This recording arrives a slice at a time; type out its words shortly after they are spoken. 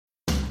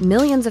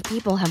Millions of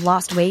people have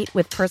lost weight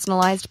with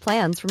personalized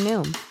plans from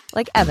Noom.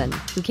 Like Evan,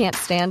 who can't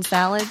stand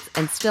salads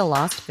and still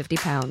lost 50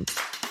 pounds.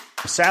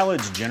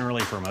 Salads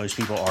generally for most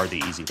people are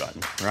the easy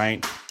button,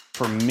 right?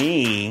 For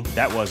me,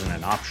 that wasn't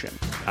an option.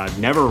 I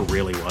never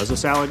really was a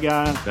salad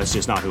guy. That's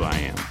just not who I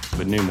am.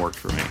 But Noom worked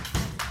for me.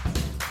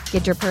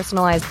 Get your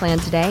personalized plan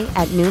today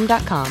at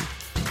Noom.com.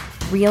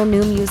 Real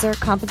Noom user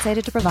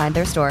compensated to provide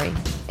their story.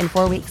 In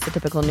 4 weeks, the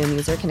typical Noom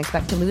user can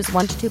expect to lose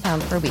 1 to 2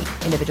 pounds per week.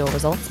 Individual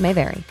results may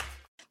vary.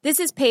 This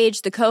is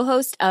Paige, the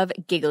co-host of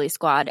Giggly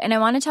Squad, and I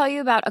want to tell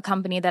you about a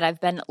company that I've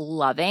been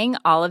loving,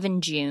 Olive &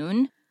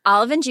 June.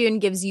 Olive & June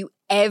gives you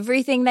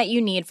everything that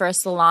you need for a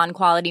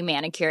salon-quality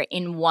manicure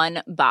in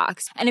one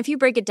box. And if you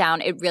break it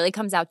down, it really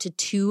comes out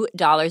to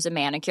 $2 a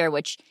manicure,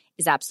 which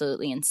is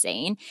absolutely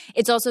insane.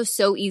 It's also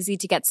so easy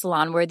to get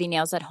salon-worthy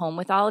nails at home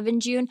with Olive &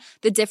 June.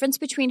 The difference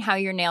between how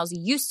your nails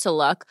used to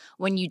look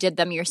when you did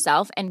them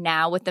yourself and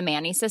now with the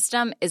Mani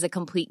system is a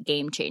complete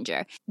game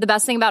changer. The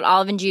best thing about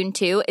Olive & June,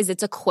 too, is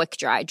it's a quick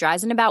dry.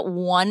 Dries in about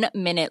 1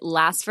 minute,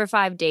 lasts for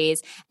 5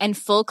 days, and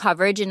full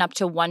coverage in up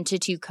to 1 to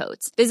 2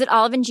 coats. Visit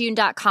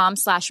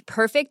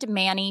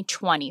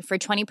oliveandjune.com/perfectmani20 for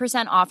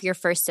 20% off your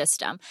first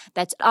system.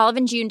 That's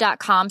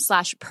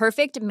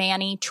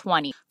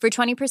oliveandjune.com/perfectmani20 for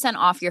 20%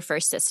 off your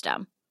first system.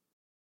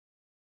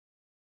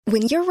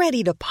 When you're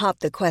ready to pop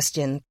the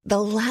question,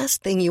 the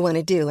last thing you want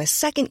to do is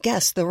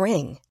second-guess the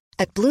ring.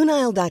 At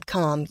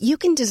BlueNile.com, you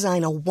can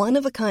design a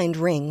one-of-a-kind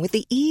ring with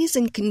the ease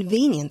and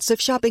convenience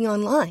of shopping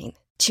online.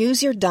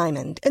 Choose your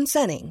diamond and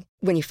setting.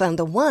 When you find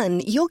the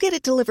one, you'll get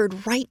it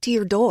delivered right to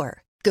your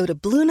door. Go to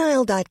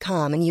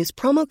BlueNile.com and use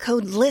promo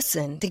code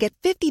LISTEN to get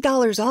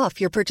 $50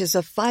 off your purchase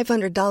of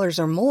 $500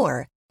 or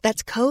more.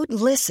 That's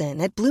code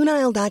LISTEN at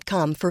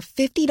BlueNile.com for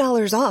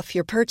 $50 off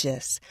your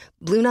purchase.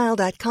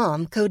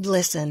 BlueNile.com, code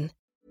LISTEN.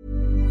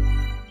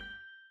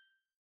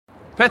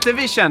 Petter,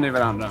 vi känner ju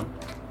varandra.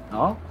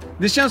 Ja.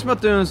 Det känns som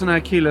att du är en sån här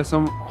kille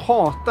som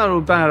hatar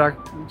att bära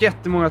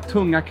jättemånga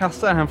tunga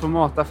kassar hem från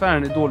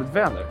mataffären i dåligt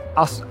väder.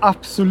 Alltså,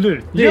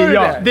 absolut. Det är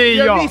jag. Det är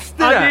jag. Jag visste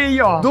det. Ja, det är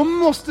jag. Då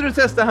måste du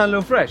testa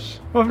HelloFresh.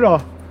 Vad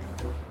bra.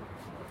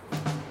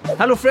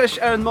 HelloFresh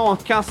är en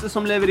matkasse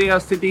som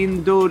levereras till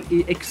din dörr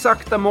i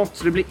exakta mått,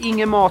 så det blir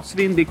ingen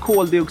matsvinn, det är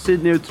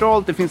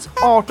koldioxidneutralt. Det finns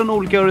 18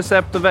 olika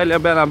recept att välja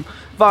mellan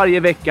varje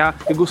vecka.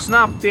 Det går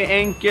snabbt, det är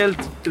enkelt,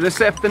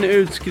 recepten är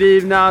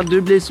utskrivna,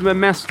 du blir som en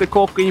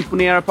mästerkock och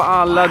imponerar på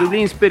alla. Du blir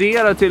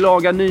inspirerad till att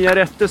laga nya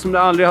rätter som du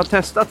aldrig har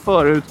testat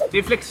förut. Det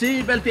är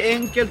flexibelt, det är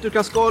enkelt, du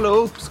kan skala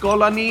upp,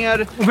 skala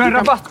ner. Och vi har en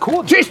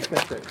rabattkod. Tyst!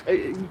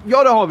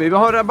 Ja, det har vi. Vi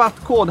har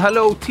rabattkod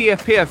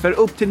HelloTP för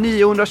upp till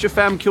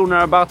 925 kronor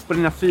rabatt på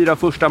dina 4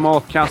 första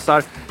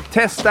matkassar.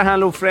 Testa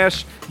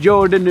HelloFresh,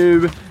 gör det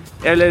nu.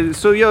 Eller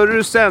så gör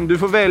du sen, du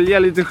får välja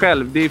lite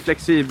själv. Det är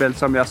flexibelt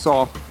som jag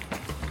sa.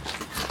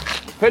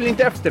 Följ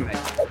inte efter mig.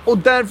 Och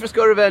därför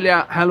ska du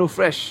välja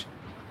HelloFresh,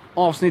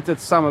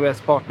 avsnittets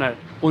samarbetspartner.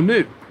 Och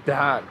nu, det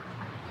här.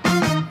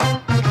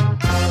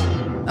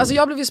 Alltså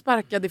jag blev ju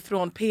sparkad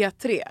ifrån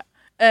P3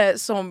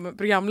 som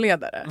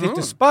programledare. Fick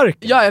du spark?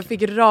 Ja, jag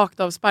fick rakt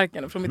av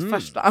sparken från mitt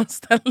första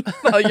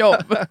anställda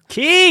jobb.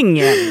 King!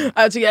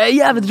 Jag tycker jag är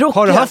jävligt rockig.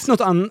 Har du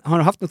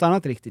haft något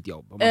annat riktigt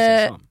jobb? Om man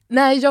säger så?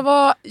 Nej, jag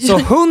var... Så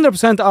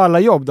 100% av alla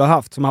jobb du har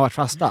haft som har varit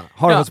fasta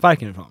har du fått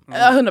sparken ifrån?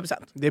 Ja, 100%.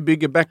 Det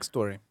bygger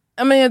backstory.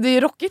 Ja, men det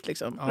är rockigt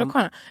liksom. Ja.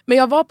 Men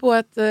jag var på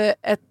ett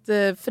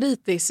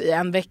fritids i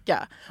en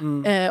vecka.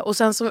 Och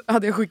sen så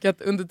hade jag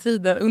skickat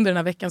under den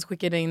här veckan så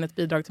skickade jag in ett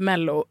bidrag till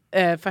Mello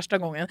första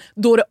gången.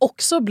 Då det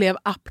också blev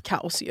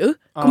appkaos ju.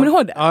 Kommer du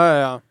ihåg det?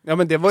 Ja. Ja,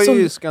 men det var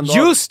ju skandal.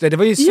 Just det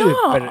var ju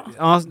super.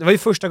 Ja, det var ju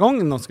första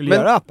gången de skulle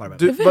göra appar.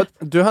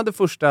 Du hade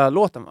första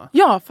låten, va?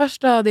 Ja,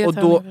 första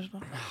deltävlingen. Och då...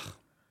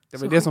 Det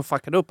var det som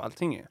fuckade upp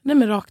allting ju. Nej,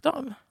 men rakt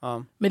av.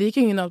 Ja. Men det gick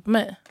ju ingen nöd på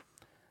mig.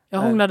 Jag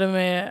hånglade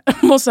med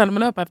Måns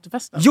Zelmerlöw på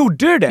efterfesten.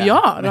 Gjorde du det?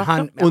 Ja,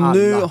 och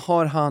nu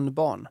har han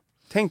barn.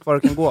 Tänk vad det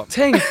kan gå.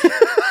 Tänk.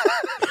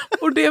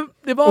 Och det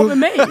var med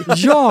mig.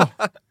 Ja.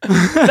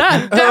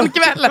 Den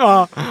kvällen.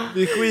 Ja.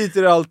 Vi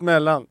skiter allt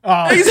mellan.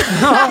 Ja.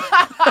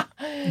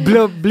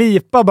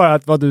 Blipa bara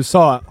att vad du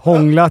sa.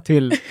 Hångla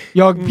till.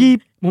 Jag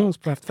pip Måns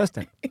på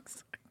efterfesten.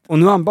 Och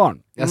nu har han barn.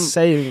 Jag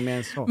säger inget mer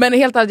än så. Men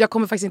helt ärligt, jag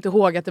kommer faktiskt inte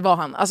ihåg att det var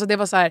han. Alltså det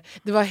var så här,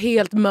 det var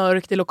helt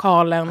mörkt i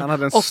lokalen. Han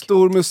hade en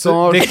stor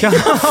mustasch,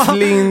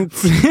 flint,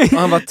 och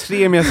han var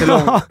 3 meter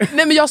lång.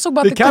 Nej, men jag såg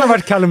bara det kan ha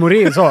varit Kalle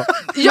Morin så.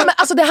 Ja, men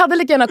alltså det hade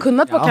lika gärna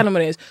kunnat vara Kalle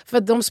Morin. För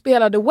att de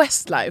spelade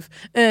Westlife.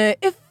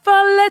 If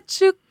I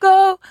let you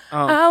go,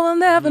 I will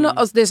never know.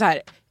 Alltså det är så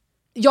här.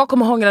 Jag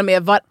kommer hångla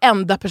med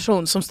varenda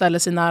person som ställer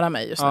sig nära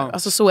mig just nu.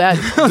 Alltså så är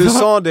det. Du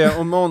sa det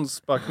och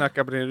Måns bara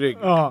knackade på din rygg.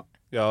 Ja.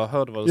 Jag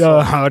hörde vad du sa.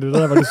 Jag hörde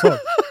det vad du sa.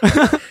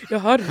 Jag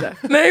hörde det.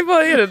 Nej,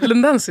 vad är det?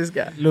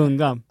 Lundensiska?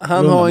 Lunda.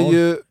 Han har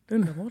ju...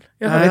 Lundamål?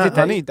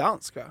 Han är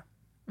dansk, va?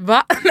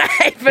 Va?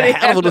 Nej, för det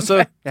är vad du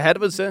sa. Jag hörde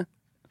vad du sa.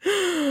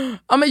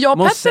 Ja, men jag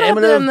och Petter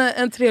hade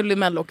en trevlig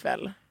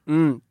mellokväll.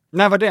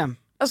 När var det?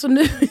 Alltså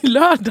nu i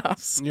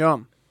lördags. Ja.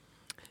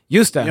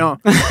 Just det. Ja.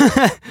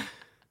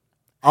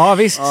 Ja,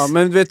 visst. Ja,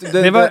 men vet du,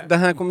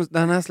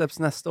 den här släpps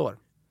nästa år.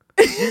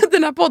 Den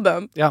den här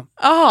podden? Ja.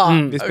 Aha.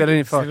 Vi spelar in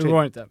i Så det förtid.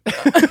 går inte.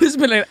 Vi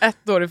spelar in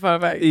 1 år i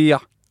förväg.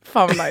 Ja.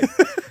 Fan vad nice.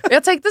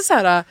 Jag tänkte så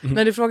här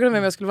när du frågade mig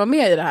om jag skulle vara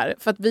med i det här.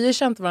 För att vi har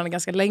känt varandra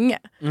ganska länge.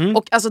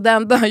 Och alltså det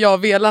enda jag har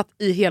velat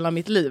i hela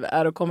mitt liv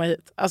är att komma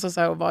hit. Alltså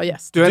så här, och vara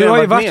gäst. Du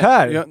har ju varit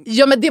här.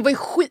 Ja men det var ju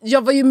skit.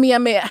 Jag var ju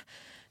med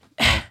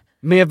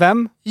Med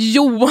vem?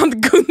 Johan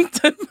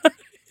Gunther.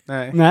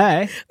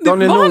 Nej. Det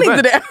var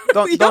inte det?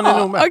 Daniel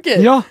Norberg.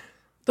 Okej. Ja,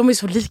 De är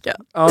så lika.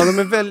 Ja, de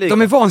är väldigt lika.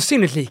 de är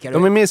vansinnigt lika.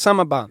 De är med i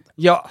samma band.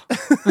 Ja,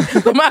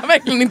 De är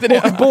verkligen inte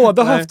det.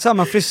 båda har haft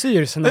samma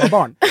frisyr sedan de var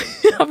barn.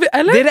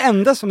 Eller? Det är det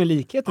enda som är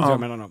likheten tror jag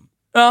mellan dem.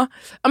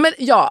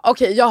 Ja,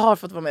 okej, jag har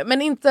fått vara med.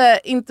 Men inte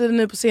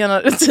nu på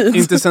senare tid.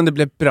 Inte sen det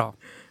blev bra.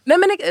 Nej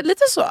men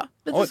lite så.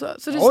 Lite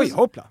så det är Oj, så.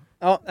 hoppla.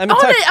 Ja, men Ah,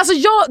 tack. nej, alltså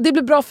det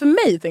blev bra för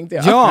mig tänkte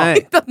jag. Ja. Nej.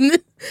 Inte att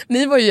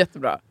ni var ju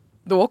jättebra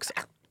då också.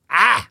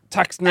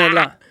 Tack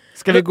snälla.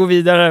 Ska vi gå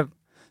vidare?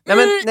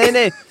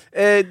 Nej.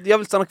 Jag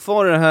vill stanna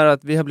kvar i det här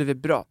att vi har blivit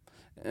bra.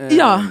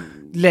 Ja.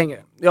 Längre.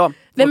 Ja.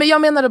 Nej men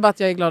jag menade bara att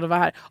jag är glad att vara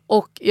här.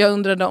 Och jag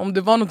undrade om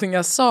det var någonting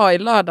jag sa i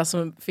lördag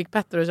som fick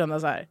Petter att känna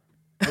så här.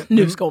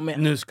 Nu ska hon med.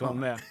 Nu ska hon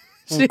med.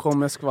 Hon Shit.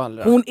 kommer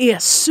skvallra. Hon är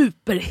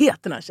superhet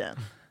den här tjejen.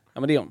 Ja,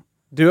 men det är hon.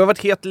 Du har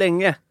varit helt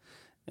länge.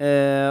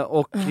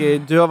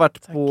 Du har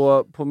varit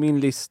på min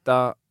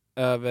lista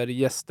över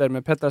gäster.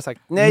 Men Petter har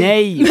sagt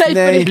nej.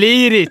 Det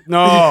blir inte.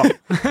 No.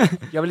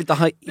 Jag vill inte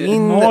ha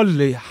in...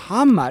 Molly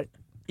Hammar.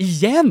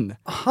 Igen.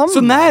 Hammar.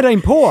 Så nära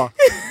inpå.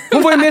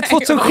 Hon var ju med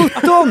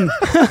 2017.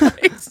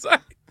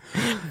 Exakt.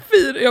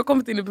 Jag har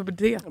kommit in i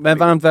puberteten. Men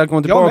varmt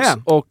välkommen tillbaks.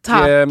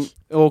 med.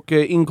 Och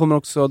in kommer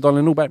också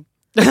Daniel Norberg.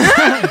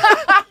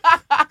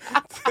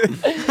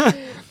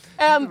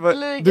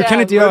 Äntligen! Du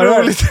kan inte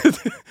göra det.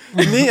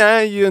 Ni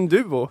är ju en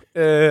duo.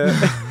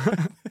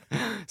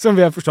 Som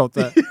vi har förstått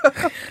det.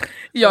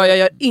 Ja, jag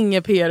gör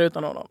ingen PR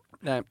utan honom.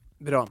 Nej,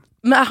 bra.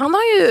 Men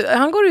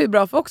han går det ju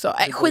bra för också.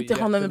 Nej, skit i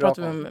honom, nu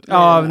pratar vi om...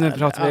 Ja, nu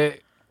pratar vi.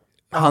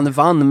 Han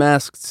vann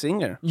Masked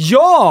Singer.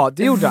 Ja,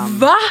 det gjorde han.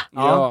 Va?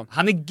 Ja.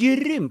 Han är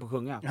grym på att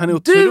sjunga. Han är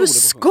otrolig Du på att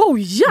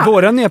skojar!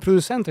 Våra nya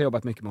producent har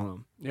jobbat mycket med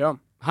honom. Ja.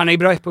 Han är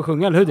bra på att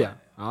sjunga, eller hur det?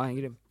 Ja, han är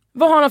grym.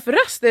 Vad har han för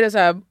röst? Är det så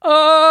här?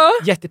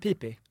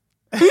 Jättepipig.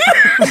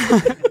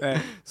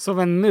 Som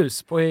en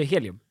mus på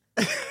helium.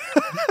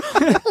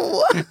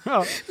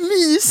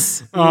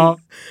 Mys! Ja.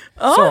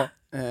 Så.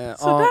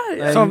 Sådär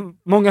ja. Som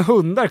många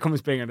hundar kommer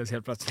springandes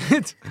helt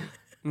plötsligt.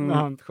 När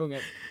han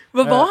sjunger.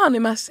 Vad var han i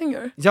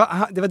Massinger?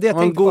 Ja, det var det jag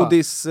Han tänkte på.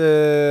 godis...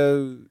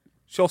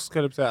 kiosk,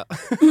 kan jag säga.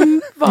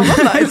 Vad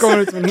Kommer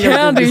nice! ut med en hel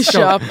Candy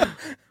godisshop. shop.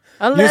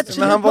 I'll let you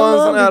Men han var en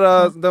sån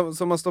belong. här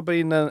som man stoppar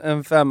in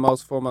en 5 och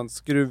så får man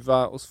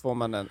skruva och så får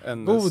man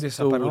en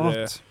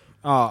Godisapparat.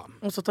 Ja.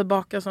 Och så ta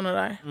tillbaka såna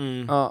där.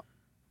 Ja.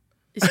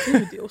 I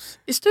studios.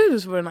 I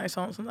studios vore det nice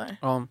att ha en sån där.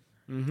 Ja.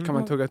 Kan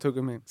man tugga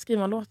tuggummi.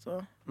 Skriva en låt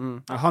så.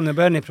 Jaha, nu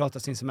börjar ni prata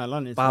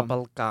sinsemellan ni två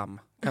Bubblegum.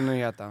 Kan det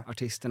heta?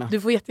 artisterna.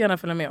 Du får jättegärna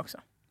följa med också.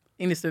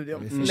 In i studion.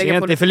 Det är för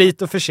sent, det är för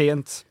lite och för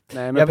sent.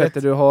 Nej men Jag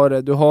Petter,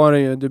 du har det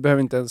ju. Du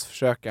behöver inte ens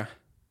försöka.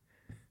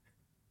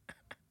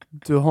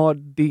 Du har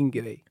din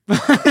grej.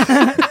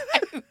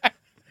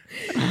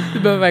 Du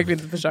behöver verkligen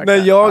inte försöka.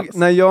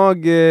 När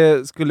jag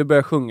skulle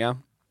börja sjunga,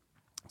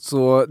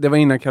 så det var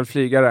innan Kall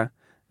Flygare,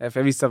 för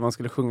jag visste att man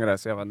skulle sjunga där,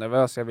 så jag var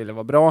nervös, jag ville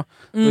vara bra.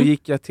 Då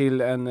gick jag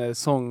till en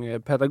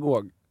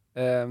sångpedagog,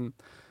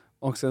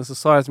 och sen så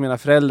sa jag till mina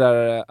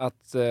föräldrar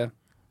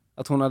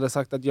att hon hade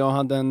sagt att jag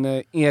hade en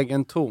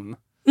egen ton.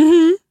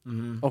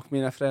 Och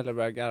mina föräldrar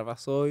började garva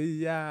så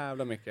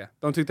jävla mycket.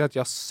 De tyckte att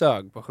jag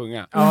sög på att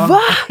sjunga. Va?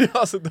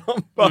 Alltså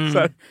de bara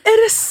såhär,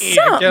 Är det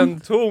sant?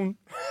 egen ton.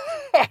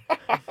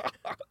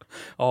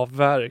 Ja,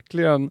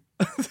 verkligen.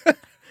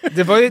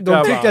 Det var ju,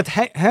 de tyckte att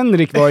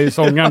Henrik var ju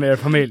sångaren i er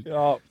familj.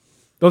 Ja.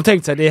 De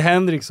tänkte såhär, det är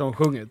Henrik som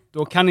sjunger.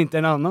 Då kan inte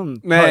en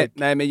annan... Nej,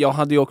 men jag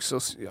hade ju också...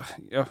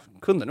 Jag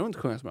kunde nog inte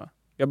sjunga så bra.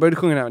 Jag började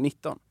sjunga när jag var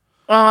 19.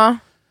 Ja.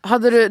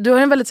 Du har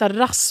en väldigt så här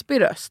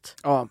raspig röst.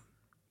 Ja.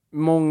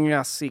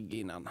 Många cigg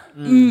innan.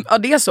 Ja,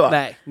 det är så.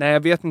 Nej, jag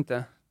vet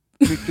inte.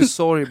 Mycket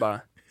sorg bara.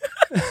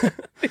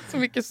 Det är så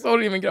mycket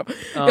sorg i min kropp.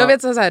 Ja. Jag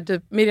vet så här,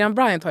 typ Miriam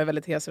Bryant har ju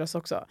väldigt hes röst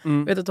också.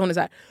 Jag vet att hon är så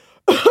här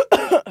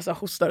alltså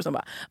hostar som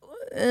bara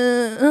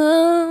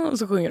och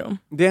så sjunger hon.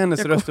 Det är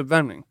hennes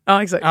röstuppvärmning.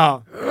 Ja, exakt.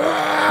 Ja.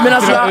 Men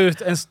alltså, Dra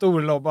ut en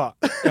stor lobba.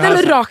 den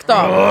är rakt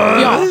av.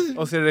 Ja.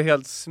 Och så är det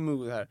helt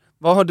smooth här.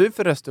 Vad har du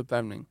för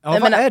röstuppvärmning? Ja,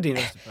 Nej, vad men- är din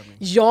röstuppvärmning?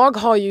 Jag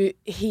har ju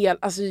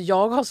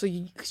jag har så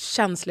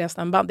känsliga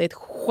stämband. Det är ett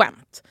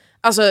skämt.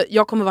 Alltså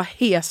jag kommer vara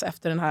hes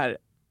efter den här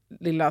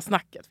lilla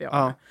snacket vi har.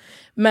 Ja.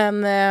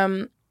 Men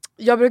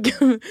jag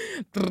brukar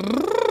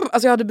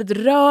alltså jag hade blivit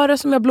röra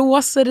som jag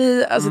blåser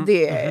i. Alltså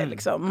det är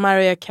liksom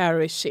Mariah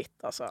Carey shit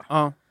alltså.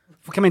 Ja.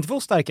 Kan man inte få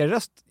starkare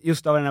röst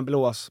just av den här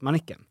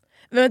blåsmanicken?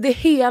 Men det är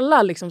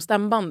hela liksom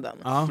stämbanden.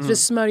 Ja. Så det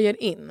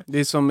smörjer in. Det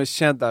är som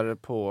cheddar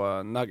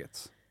på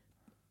nuggets.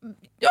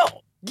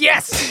 Ja,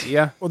 Yes!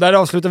 Ja. Och där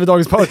avslutar vi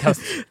dagens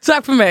podcast.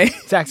 tack för mig.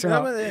 Tack så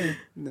Ja, mycket.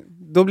 men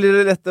då blir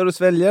det lättare att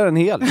svälja den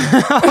hel.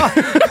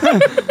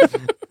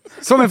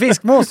 Som en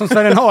fiskmås som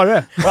svär en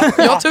hare.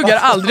 Jag tuggar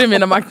aldrig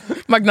mina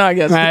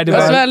McNuggets. Nej, det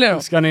jag sväljer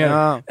dem. ska ner.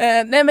 Ja.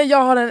 Nej, men jag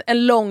har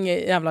en lång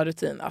jävla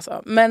rutin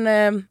alltså. Men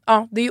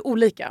ja, det är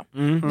olika.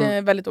 Det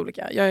är väldigt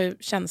olika. Jag är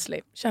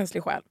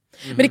känslig själ.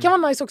 Men det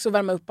kan vara nice också att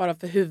värma upp bara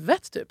för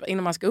huvudet typ,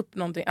 innan man ska upp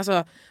någonting.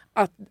 Alltså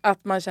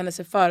att man känner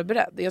sig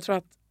förberedd. Jag tror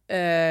att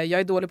jag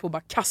är dålig på att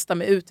bara kasta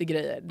mig ut i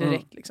grejer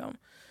direkt liksom.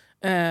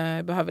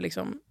 Jag behöver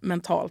liksom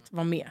mentalt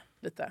vara med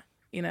lite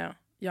innan jag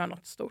gör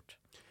något stort.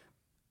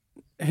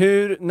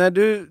 Hur, när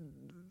du...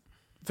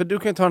 För du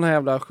kan ju ta den här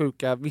jävla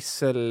sjuka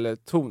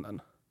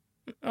visseltonen.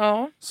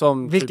 Ja.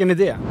 Som Vilken är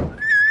det?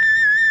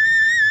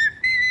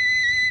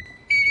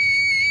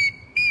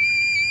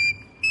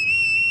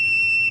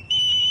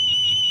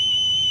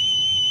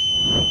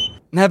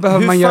 När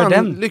behöver man göra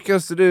den?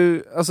 Lyckas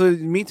du... Alltså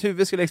mitt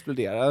huvud skulle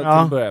explodera till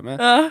att börja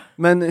med.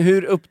 Men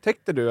hur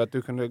upptäckte du att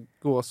du kunde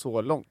gå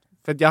så långt?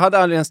 För att jag hade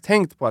aldrig ens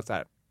tänkt på att så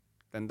här,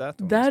 den där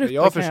tonen där ska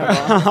jag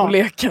försöka. Och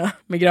leka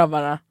med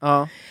grabbarna.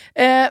 Ja.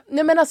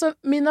 Nej men alltså,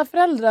 mina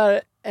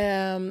föräldrar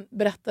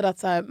berättade att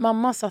så här,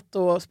 mamma satt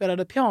och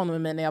spelade piano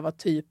med mig när jag var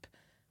typ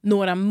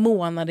några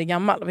månader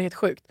gammal. Det var helt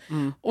sjukt.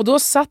 Och då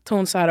satt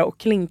hon så här och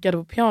klinkade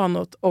på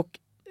pianot och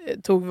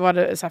tog, var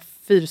det så här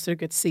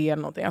 4-struket C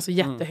eller någonting, alltså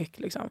jättehögt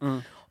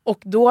liksom.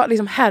 Och då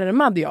liksom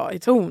härmade jag i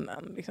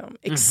tonen liksom.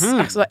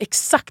 Alltså,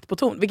 exakt på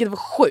ton, vilket var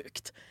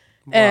sjukt.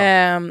 Wow.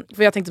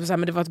 För jag tänkte på så här,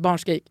 men det var ett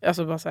barnskrik,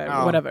 alltså bara så här,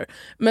 whatever.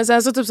 Men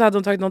sen så typ så hade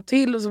de tagit något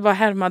till och så bara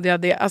härmade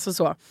jag det, alltså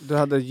så. Du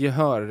hade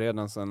gehör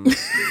redan sen.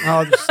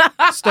 Ja, du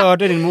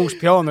störde din mors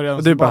piano redan.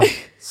 Och du bara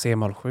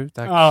C-moll 7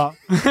 tack. Ja,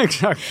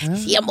 exakt.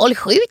 C-moll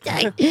 7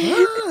 tack.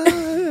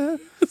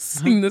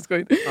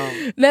 Sinneskojt.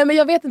 Nej men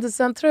jag vet inte,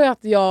 sen tror jag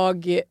att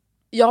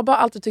jag har bara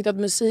alltid tyckt att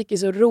musik är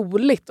så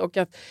roligt och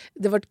att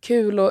det varit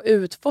kul att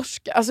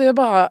utforska. Alltså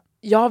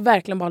jag har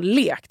verkligen bara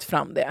lekt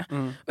fram det.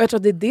 Och jag tror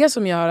att det är det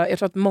som gör, jag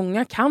tror att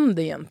många kan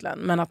det egentligen,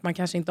 men att man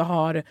kanske inte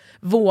har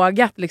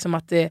vågat liksom,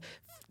 att det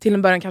till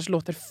en början kanske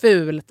låter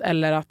fult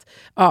eller att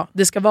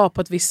det ska vara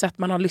på ett visst sätt.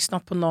 Man har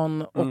lyssnat på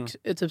någon och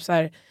typ så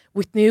här,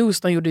 Whitney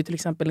Houston gjorde ju till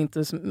exempel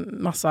inte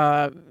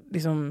massa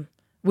liksom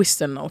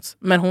whistle notes,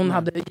 men hon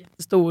hade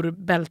jättestor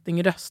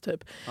belting-röst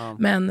typ.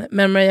 Men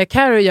Mariah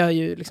Carey gör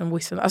ju liksom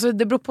whistle, alltså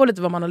det beror på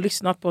lite vad man har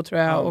lyssnat på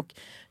tror jag och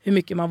hur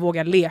mycket man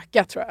vågar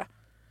leka tror jag.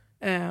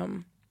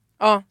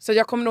 Så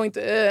jag kommer nog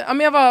inte... men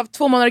jag var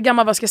 2 månader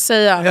gammal, vad ska jag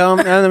säga? Ja,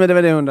 men det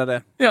var det jag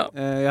undrade. Ja.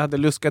 Jag hade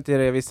luskat i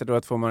det, jag visste då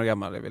att 2 månader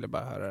gammal, jag ville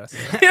bara höra det.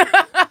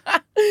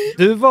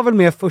 Du var väl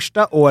med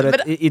första året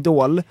i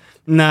Idol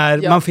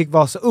när man fick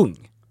vara så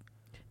ung?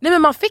 Nej,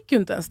 men man fick ju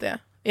inte ens det,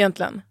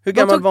 egentligen. Hur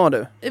gammal var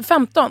du?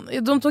 15.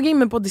 De tog in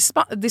mig på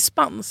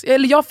dispens.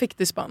 Eller jag fick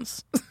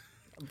dispens.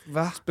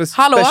 Va?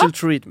 Special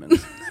treatment.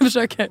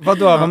 Försöker.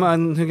 Vadå?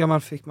 Hur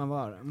gammal fick man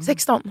vara?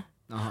 16.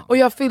 Och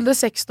jag fyllde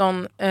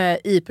 16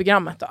 i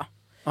programmet då.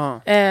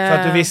 För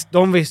att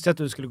de visste att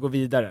du skulle gå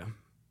vidare.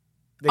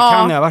 Det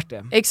kan ju ha varit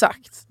det.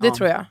 Exakt, det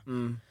tror jag.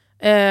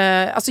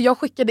 Alltså jag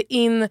skickade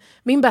in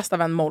min bästa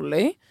vän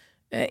Molly,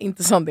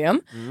 inte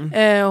Sandén.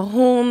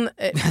 Hon,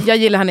 jag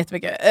gillar henne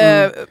jättemycket.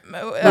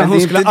 Men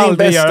hon skulle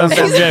aldrig göra en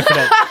sån grej för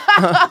dig.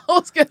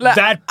 Hon skulle...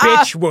 That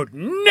bitch would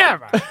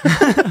never!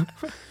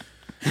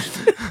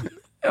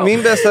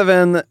 Min bästa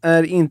vän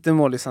är inte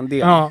Molly Sandén.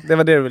 Ja. Det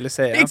var det du ville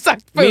säga.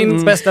 Exakt.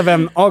 Min bästa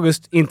vän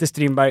August, inte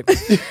Strindberg.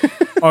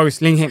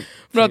 August Linghem.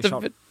 Bra att du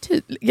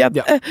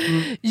förtydligade.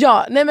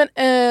 Ja, nej men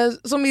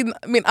som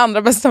min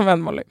andra bästa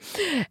vän Molly.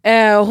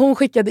 Hon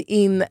skickade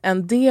in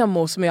en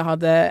demo som jag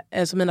hade,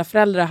 som mina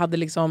föräldrar hade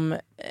liksom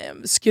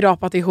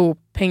skrapat ihop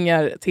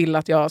pengar till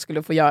att jag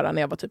skulle få göra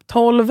när jag var typ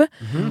 12.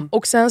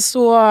 Och sen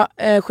så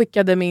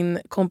skickade min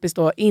kompis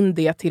då in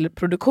det till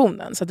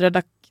produktionen. Så att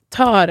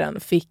redaktören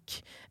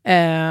fick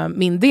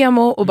min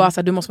demo och bara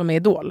såhär, du måste vara med i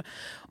Idol.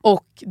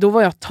 Och då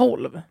var jag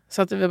 12.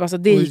 Så att det var bara så,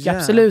 det gick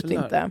absolut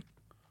inte.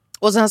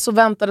 Och sen så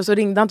väntade, så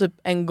ringde han typ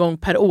en gång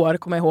per år,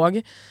 kommer jag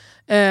ihåg.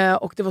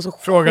 Och det var så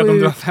frågade sjukt. om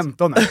du var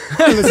 15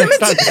 eller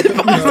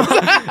 16.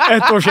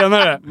 Ett år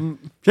senare.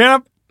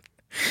 Tjena!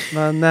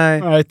 Men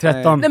nej.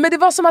 13. Nej, men det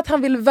var som att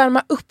han ville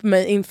värma upp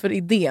mig inför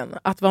idén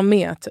att vara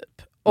med typ.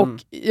 Och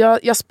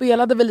jag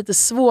spelade väl lite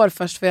svår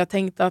först, för jag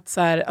tänkte att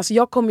så här, alltså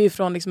jag kommer ju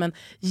från liksom en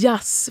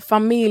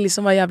jazzfamilj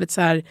som var jävligt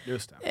så här.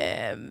 Just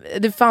det.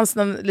 Det fanns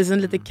liksom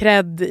lite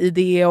cred i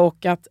det,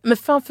 och att, men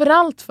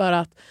framförallt för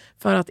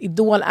att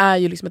Idol är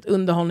ju liksom ett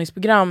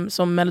underhållningsprogram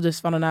som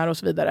Melodifestivalen är och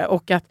så vidare,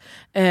 och att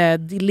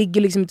det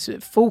ligger liksom,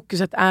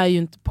 fokuset är ju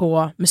inte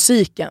på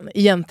musiken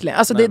egentligen.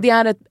 Alltså det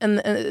är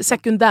en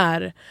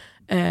sekundär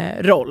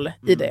roll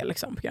i det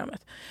liksom,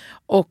 programmet.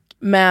 Och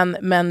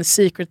men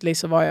secretly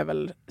så var jag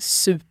väl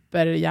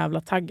super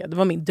jävla taggad. Det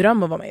var min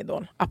dröm att vara med i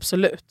Idol,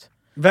 absolut.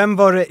 Vem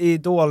var det i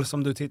Idol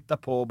som du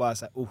tittade på och bara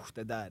såhär,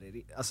 det där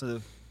är alltså,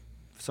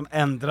 som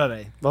ändrar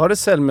dig? Var det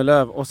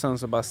Selmelöv och sen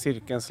så bara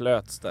cirkeln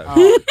slöts där? Ja.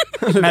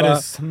 När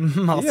du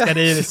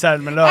smaskade i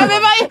Selmelöv. Ja,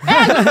 men vad i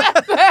helvete!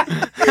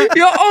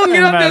 Jag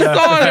ångrar att jag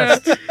sa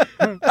det.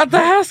 Att det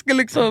här ska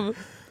liksom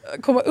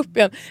komma upp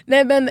igen.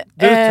 Nej men...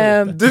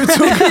 Du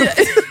tog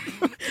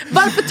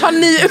Varför tar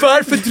ni upp?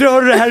 Varför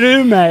drar du det här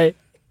ur mig?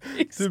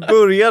 Du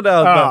började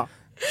alltså.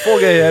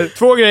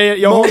 Två grejer.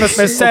 Jag har hånglat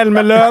med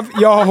Selmelöv.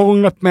 Jag har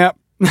hånglat med...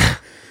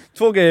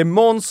 2 grejer.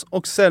 Måns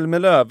och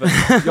Selmelöv.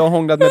 Jag har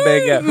hånglat med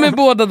bägge. Med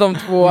båda de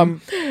två.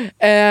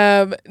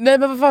 Nej,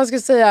 men vad fan ska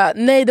jag säga?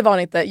 Nej, det var han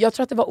inte. Jag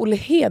tror att det var Olle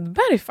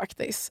Hedberg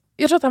faktiskt.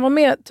 Jag tror att han var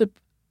med typ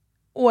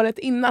året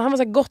innan. Han var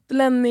så här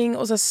gotlänning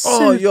och så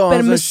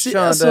supermusik.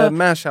 Ja, han körde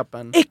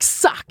mashupen.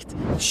 Exakt!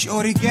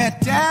 Shorty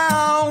get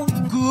down,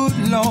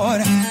 good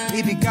lord.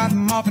 Baby got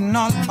them up and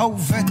all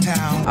over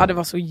town. Ja, det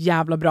var så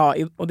jävla bra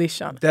i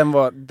audition.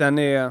 Den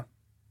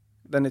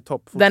är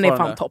topp fortfarande. Den är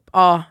fan topp.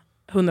 Ja,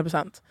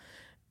 100%.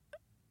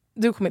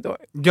 Du kommer inte ihåg.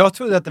 Jag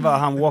trodde att det var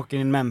han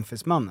Walking in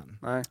Memphis-mannen.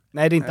 Nej,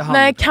 det är inte han.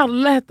 Nej,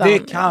 Kalle hette han. Det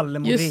är Kalle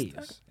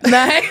Moraeus.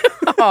 Nej.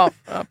 Ja.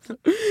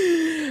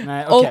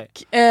 Nej, okej.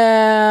 Och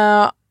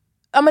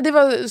ja, men det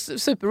var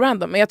super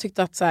random, men jag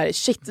tyckte att så här,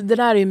 shit, det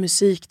där är ju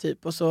musik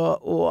typ och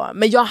så,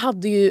 men jag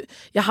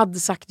hade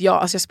sagt ja,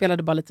 alltså jag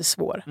spelade bara lite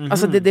svår.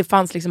 Alltså det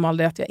fanns liksom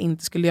aldrig att jag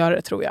inte skulle göra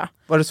det, tror jag.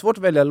 Var det svårt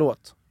att välja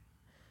låt?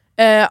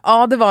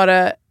 Ja, det var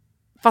det.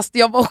 Fast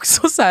jag var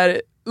också så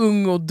här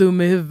ung och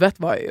dum i huvudet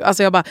var jag ju.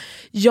 Alltså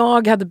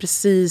jag hade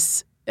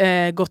precis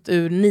gått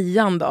ur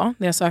 9:an då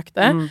när jag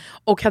sökte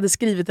och hade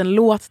skrivit en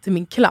låt till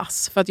min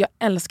klass för att jag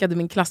älskade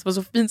min klass. Det var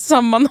så fin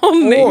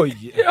sammanhållning.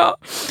 Oj! Ja.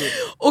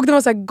 Och det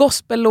var så här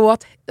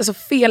gospellåt, alltså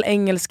fel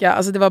engelska,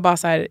 alltså det var bara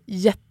så här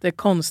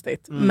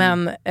jättekonstigt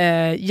men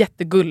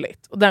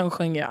jättegulligt. Och den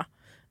sjöng jag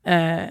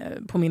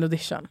på min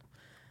audition.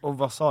 Och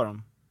vad sa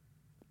de?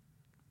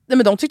 Nej,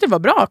 men de tyckte det var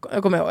bra,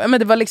 jag kommer ihåg. Men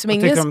det var liksom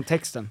vad tyckte de om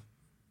texten?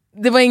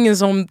 Det var ingen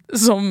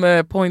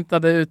som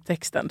pointade ut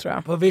texten, tror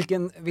jag. På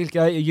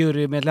vilka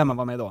jurymedlemmar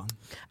var med då?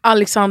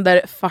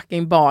 Alexander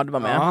fucking Bard var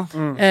med.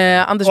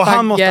 Ja. Anders och Bagge.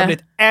 han måste ha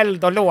blivit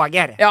eld och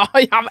lågor. Ja,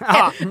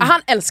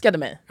 han älskade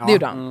mig. Det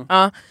gjorde han.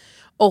 Ja.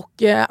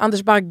 Och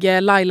Anders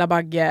Bagge, Laila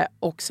Bagge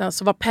och sen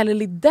så var Pelle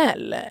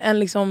Lidell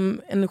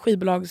en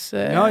skivbolags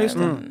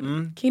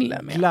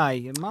kille med.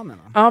 Glajmannen.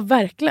 Ja,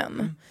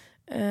 verkligen.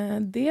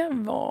 Det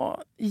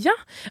var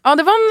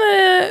det var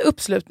en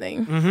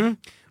uppslutning.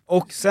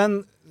 Och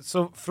sen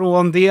så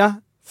från det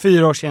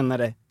 4 år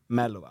senare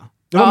Mello, va?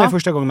 Du var med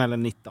första gången Mello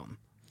 19.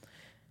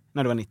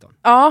 När du var 19.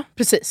 Ja,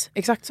 precis.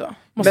 Exakt så.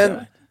 Men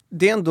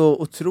det är ändå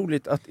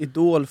otroligt att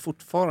Idol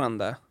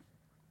fortfarande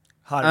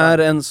är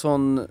en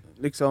sån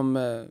liksom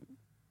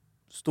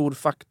stor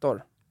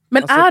faktor.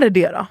 Men alltså, är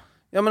det då?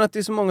 Ja, men att det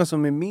är så många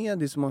som är med,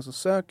 det är så många som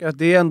söker. Att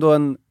det är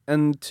ändå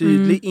en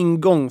tydlig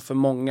ingång för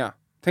många.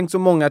 Tänk så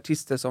många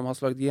artister som har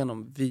slagit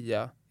igenom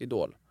via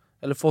Idol.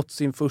 Eller fått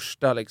sin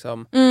första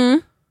liksom.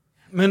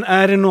 Men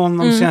är det någon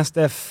de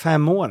senaste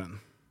 5 åren?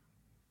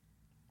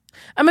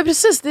 Ja, men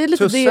precis, det är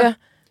lite Tusse. det.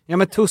 Ja,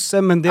 men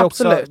Tusse, men det är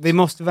Absolut. också, vi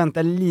måste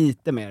vänta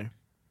lite mer.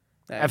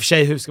 I och för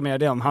sig, hur ska man göra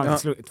det om han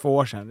slog 2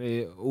 år sedan? Det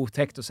är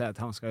otäckt att säga att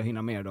han ska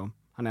hinna mer då.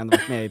 Han har ändå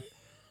varit med i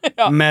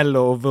Mello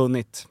och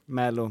vunnit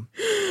Mello.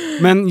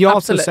 Men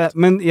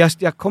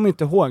jag kommer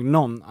inte ihåg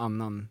någon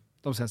annan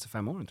de senaste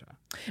 5 åren, tror jag.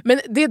 Men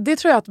det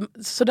tror jag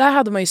att, så där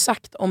hade man ju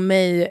sagt om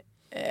mig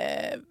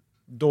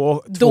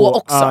då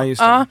också.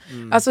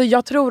 Alltså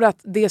jag tror att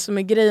det som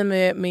är grejen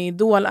med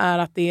Idol är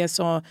att det är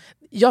så,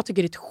 jag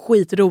tycker det är ett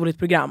skitroligt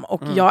program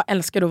och jag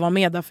älskar att vara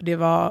med där, för det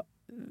var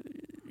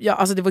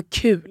alltså det var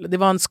kul, det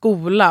var en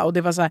skola och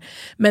det var så här,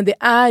 men det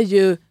är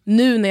ju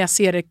nu när jag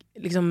ser det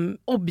liksom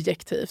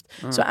objektivt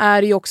så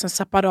är det ju också en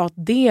separat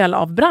del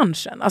av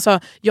branschen. Alltså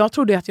jag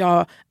trodde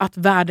att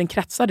världen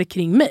kretsade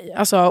kring mig.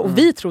 Alltså, och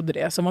vi trodde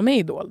det som var med i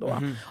Idol då.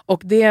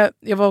 Och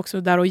jag var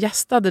också där och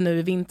gästade nu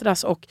i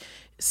vintras och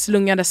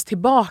slungades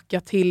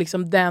tillbaka till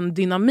liksom den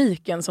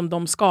dynamiken som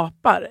de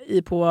skapar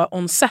på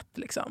on-set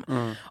liksom.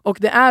 Och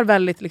det är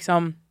väldigt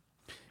liksom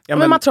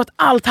men man tror att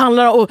allt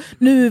handlar om, och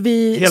nu är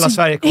vi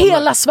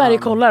hela Sverige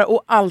kollar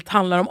och allt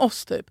handlar om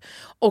oss typ.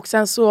 Och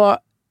sen så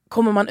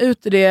kommer man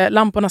ut ur det,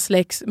 lamporna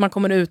släcks, man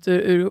kommer ut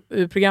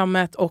ur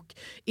programmet och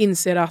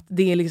inser att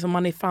det är liksom,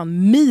 man är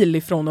fan mil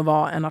ifrån att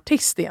vara en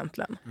artist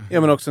egentligen.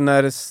 Ja, men också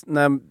när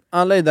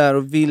alla är där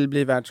och vill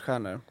bli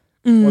världsstjärnor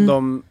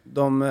och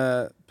de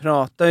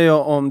pratar ju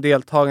om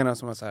deltagarna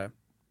som är så här,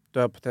 du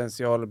har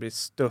potential att bli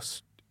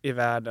störst i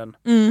världen.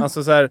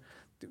 Alltså så här,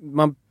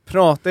 man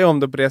pratar ju om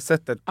det på det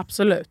sättet.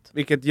 Absolut.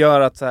 Vilket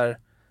gör att så här,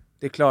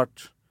 det är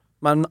klart,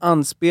 man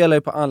anspelar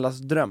ju på allas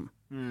dröm.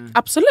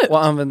 Absolut.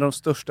 Och använder de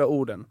största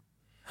orden.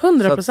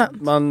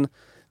 100%.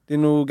 Det är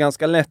nog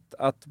ganska lätt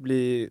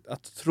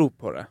att tro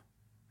på det.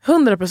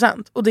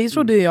 100%. Och det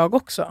trodde jag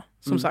också,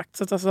 som sagt.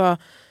 Så att alltså,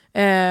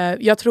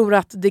 jag tror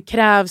att det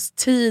krävs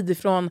tid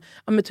ifrån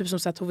typ som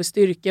sagt Tove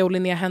Styrke och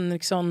Linnea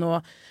Henriksson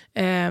och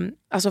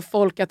alltså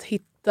folk att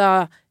hitta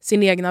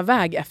sin egna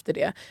väg efter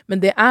det. Men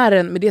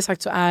med det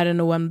sagt så är det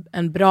nog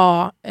en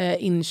bra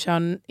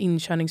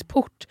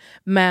inkörningsport.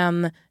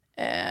 Men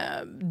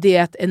det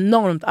är ett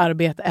enormt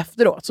arbete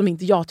efteråt som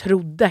inte jag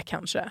trodde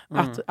kanske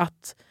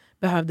att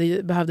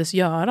behövdes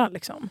göra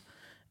liksom.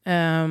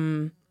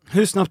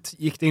 Hur snabbt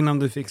gick det innan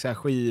du fick så här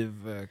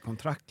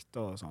skivkontrakt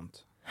och sånt?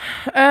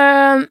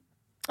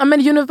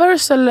 Men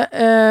Universal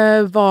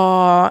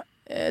var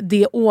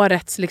det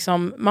årets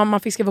liksom, man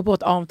fick skriva på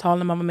ett avtal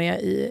när man var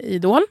med i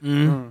Idol.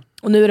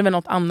 Och nu är det väl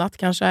något annat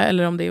kanske,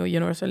 eller om det är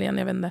Universal igen,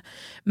 jag vet inte.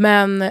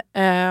 Men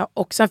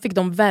och sen fick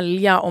de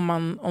välja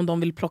om de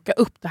vill plocka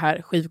upp det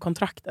här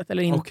skivkontraktet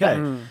eller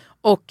inte.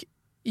 Och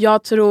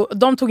jag tror,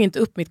 de tog inte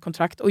upp mitt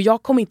kontrakt och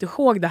jag kommer inte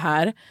ihåg det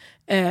här,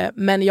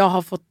 men jag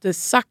har fått det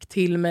sagt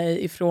till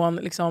mig ifrån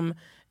liksom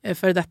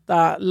för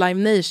detta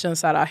Live Nation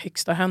så här,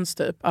 högsta höns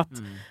typ, att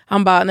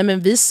han bara, nej men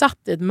vi satt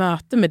i ett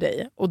möte med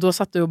dig och då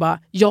satt du och bara,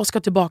 jag ska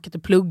tillbaka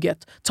till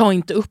plugget, ta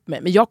inte upp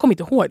mig, men jag kommer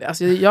inte ihåg det,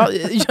 alltså,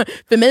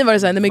 för mig var det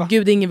så här, nej men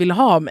gud, ingen vill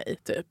ha mig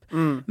typ.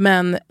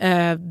 Men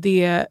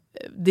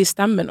det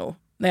stämmer nog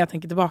när jag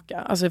tänker tillbaka,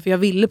 alltså, för jag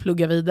ville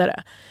plugga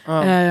vidare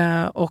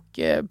och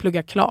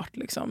plugga klart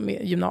liksom,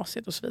 med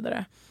gymnasiet och så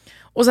vidare.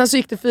 Och sen så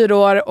gick det 4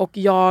 år och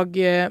jag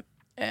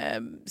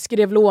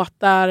skrev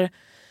låtar.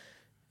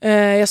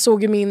 Jag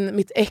såg ju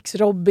mitt ex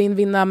Robin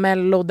vinna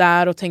Mello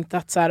där och tänkte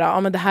att så här, ja,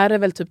 men det här är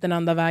väl typ den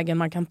enda vägen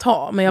man kan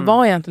ta. Men jag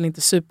var egentligen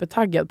inte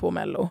supertaggad på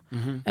Mello.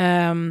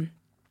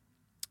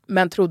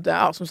 Men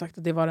trodde som sagt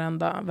att det var den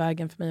enda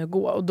vägen för mig att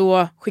gå. Och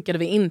då skickade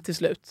vi in till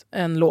slut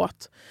en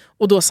låt.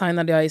 Och då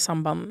signade jag i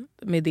samband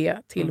med det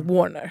till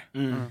Warner.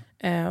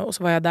 Och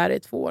så var jag där i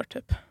 2 år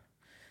typ.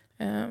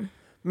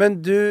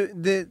 Men du,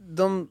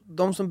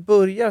 de som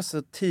börjar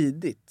så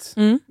tidigt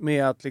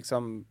med att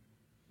liksom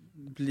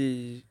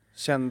bli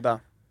kända,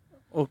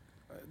 och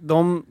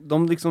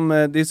de liksom,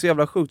 det är så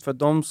jävla sjukt för att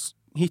de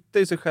hittar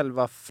ju sig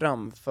själva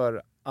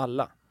framför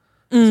alla.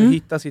 Så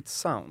hittar sitt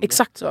sound.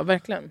 Exakt så,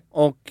 verkligen.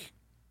 Och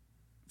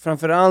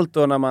framförallt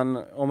då om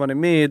man är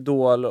med i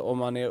Idol, om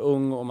man är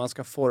ung och man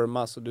ska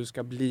formas och du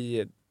ska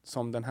bli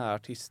som den här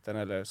artisten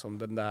eller som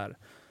den där.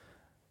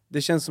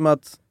 Det känns som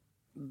att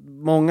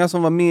många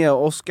som var med,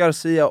 Oscar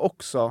Sia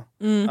också,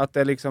 att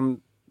det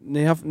liksom,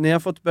 ni har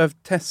fått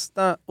behövt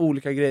testa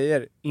olika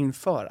grejer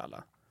inför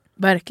alla.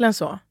 Verkligen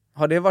så.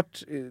 Har det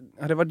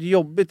varit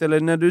jobbigt, eller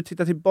när du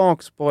tittar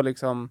tillbaks på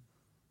liksom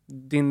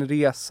din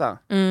resa,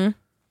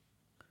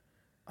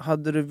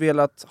 hade du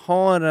velat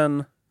ha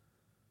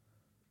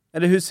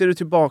eller hur ser du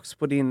tillbaks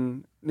på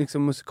din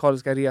liksom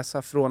musikaliska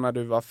resa från när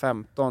du var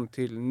 15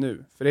 till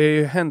nu? För det har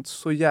ju hänt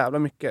så jävla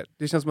mycket.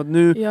 Det känns som att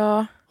nu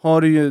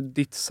har du ju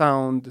ditt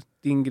sound,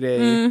 din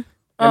grej.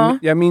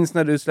 Jag minns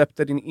när du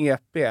släppte din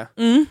EP.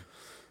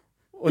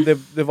 Och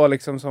det var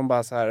liksom som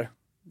bara så här,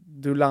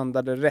 du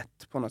landade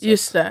rätt på något sätt.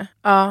 Just det,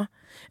 ja.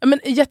 Men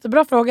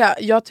jättebra fråga.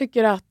 Jag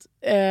tycker att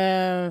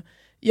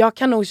jag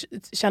kan nog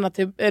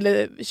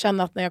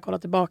känna att när jag kollar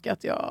tillbaka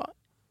att jag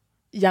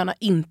gärna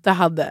inte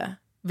hade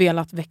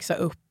velat växa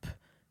upp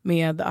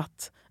med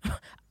att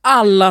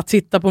alla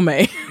tittar på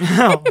mig.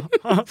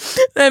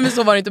 Nej, men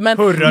så var det inte. Men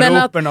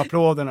hurraropen,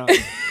 applåderna.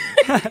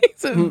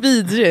 Så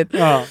vidrigt.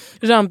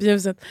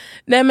 Rampljuset.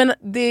 Nej, men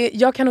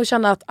jag kan nog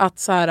känna att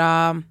så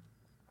här,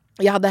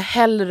 jag hade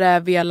hellre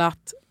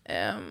velat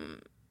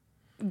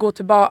gå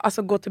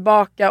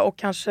tillbaka och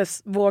kanske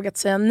vågat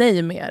säga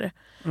nej mer.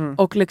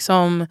 Och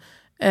liksom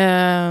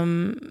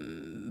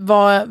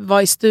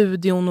vara i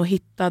studion och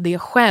hitta det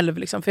själv.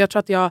 Liksom. För jag tror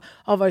att jag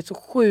har varit så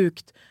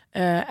sjukt,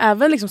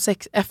 även liksom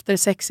efter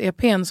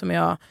 6-EPn som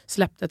jag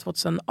släppte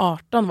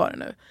 2018 var det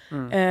nu.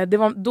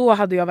 Då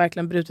hade jag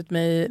verkligen brutit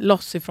mig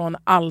loss ifrån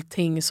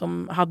allting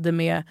som hade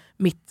med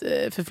mitt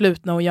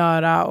förflutna att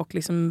göra och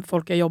liksom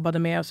folk jag jobbade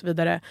med och så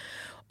vidare.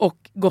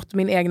 Och gått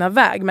min egna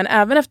väg. Men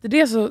även efter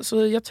det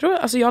så jag tror,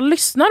 alltså jag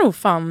lyssnar nog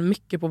fan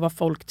mycket på vad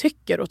folk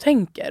tycker och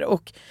tänker.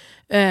 Och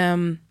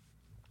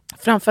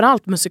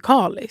framförallt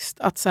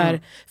musikaliskt. Att så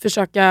här,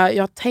 försöka,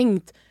 jag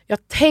har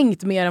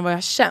tänkt mer än vad jag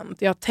har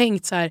känt. Jag har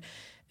tänkt så här,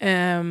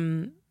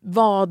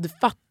 vad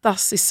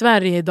fattas i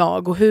Sverige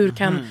idag och hur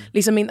kan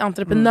liksom min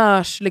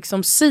entreprenörs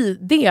liksom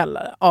del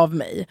av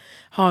mig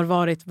har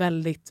varit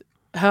väldigt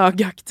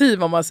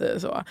högaktiv, om man säger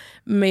så.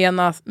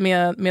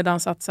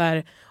 Medans att så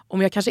här,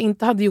 om jag kanske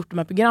inte hade gjort de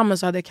här programmen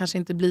så hade jag kanske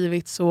inte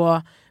blivit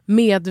så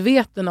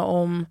medveten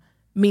om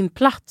min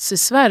plats i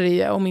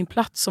Sverige och min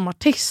plats som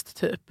artist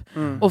typ.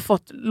 Och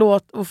fått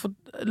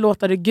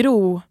låta det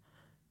gro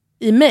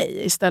i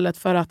mig istället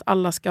för att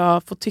alla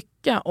ska få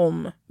tycka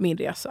om min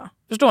resa.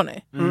 Förstår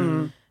ni?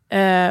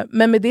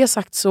 Men med det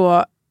sagt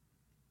så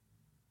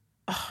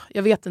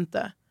jag vet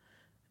inte.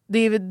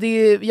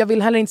 Jag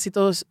vill heller inte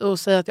sitta och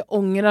säga att jag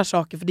ångrar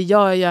saker, för det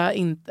gör jag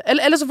inte.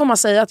 Eller så får man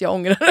säga att jag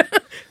ångrar det.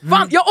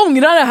 Fan, jag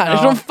ångrar det här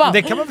som fan.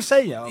 Det kan man väl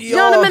säga.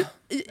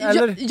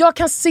 Jag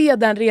kan se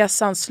den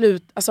resan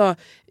slut. Alltså,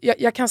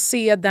 jag kan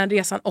se den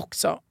resan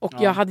också. Och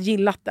jag hade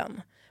gillat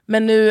den.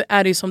 Men nu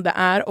är det ju som det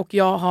är. Och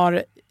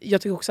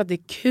jag tycker också att det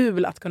är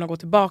kul att kunna gå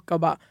tillbaka och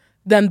bara,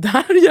 den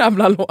där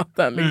jävla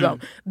låten liksom.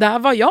 Där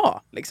var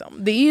jag liksom.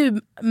 Det är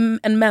ju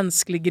en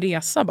mänsklig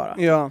resa bara.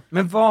 Ja.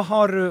 Men vad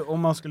har du, om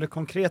man skulle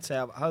konkret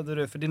säga, hade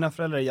du, för dina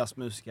föräldrar är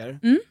jazzmusiker.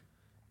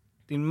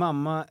 Din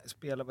mamma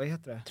spelar, vad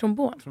heter det?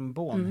 Trombon.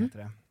 Trombon heter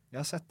det. Jag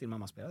har sett din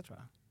mamma spela, tror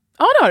jag.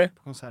 Ja, det har du.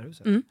 På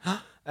Konserthuset.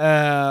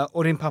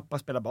 Och din pappa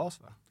spelar bas,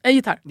 va?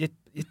 Gitarr.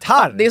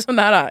 Gitarr? Det är så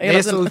nära. Det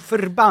är så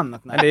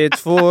förbannat nära. Det är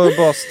 2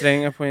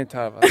 bassträngar på en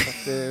gitarr, va? Så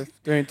att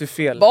det är inte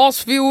fel.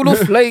 Bas, fiol och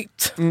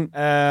flöjt.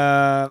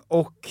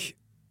 Och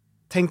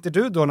tänkte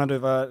du då när du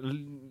var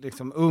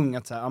liksom ung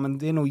att så här, men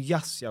det är nog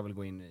jazz jag vill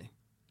gå in i?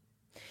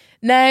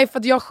 Nej, för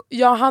att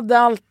jag hade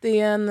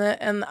alltid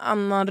en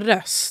annan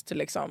röst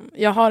liksom.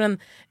 Jag har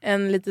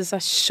en lite så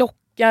här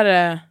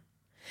tjockare...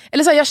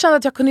 Eller så här, jag kände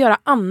att jag kunde göra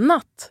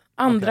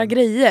andra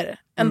grejer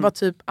än vad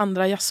typ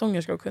andra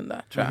jazzsångerskor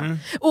kunde, tror jag.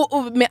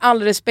 Och med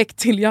all respekt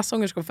till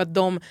jazzsångerskor, för att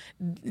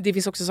det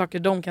finns också saker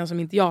de kan som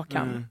inte jag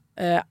kan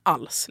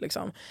alls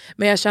liksom.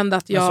 Men jag kände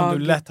att jag... Men som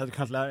du lätt hade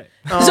kunnat lära dig.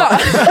 Ja.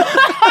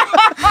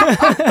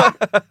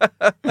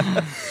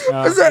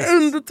 Så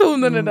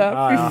undertonen är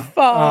där. Fy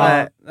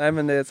fan. Nej,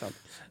 men det är sant.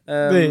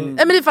 Nej,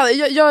 men det är fan,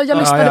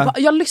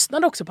 jag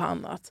lyssnade också på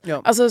annat.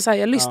 Ja. Alltså så här,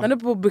 jag lyssnade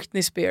på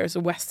Britney Spears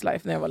och Westlife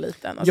när jag var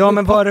liten. Alltså, ja,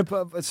 men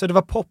så det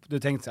var pop du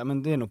tänkte så här,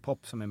 men det är nog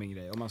pop som är min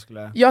grej om man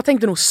skulle... Jag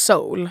tänkte nog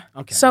soul.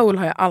 Okay. Soul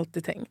har jag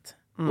alltid tänkt.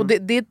 Och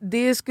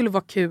det skulle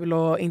vara kul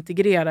att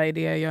integrera i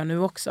det jag gör nu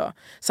också.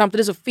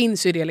 Samtidigt så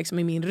finns ju det liksom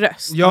i min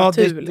röst. Ja,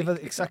 det var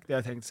exakt det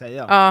jag tänkte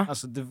säga.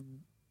 Alltså,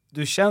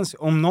 du känns,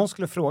 om någon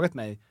skulle frågat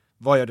mig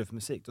vad gör du för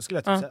musik, då skulle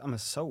jag typ säga, men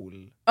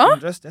soul. Ja,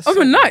 röst är soul,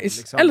 men nice,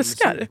 liksom,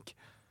 älskar. Musik.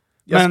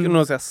 Jag skulle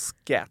nog säga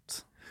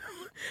scat.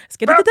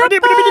 Ja,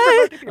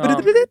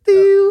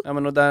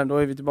 men då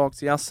är vi tillbaka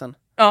till jazzen.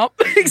 Ja,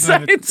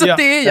 exakt. Så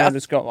det är jazz.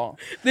 Det ska vara.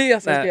 Det är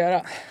jazz jag ska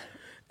göra.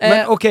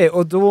 Men okej,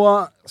 och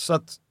då så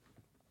att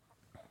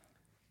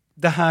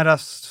det här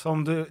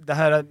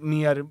är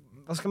mer,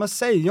 vad ska man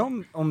säga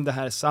om det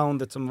här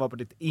soundet som var på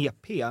ditt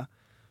EP,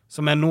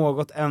 som är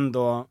något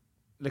ändå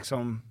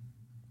liksom,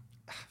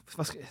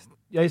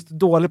 jag är så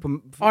dålig på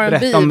att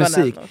berätta om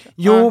musik.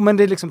 Jo, men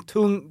det är liksom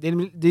tung, det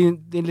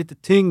är lite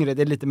tyngre,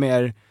 det är lite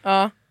mer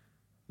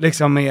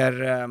liksom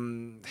mer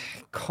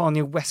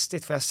Kanye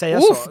Westigt, får jag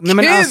säga så? Nej,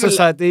 men alltså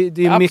så här,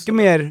 det är mycket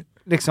mer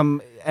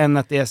liksom än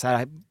att det är så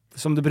här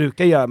som du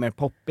brukar göra, mer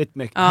poppigt,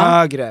 mycket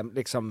högre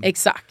liksom.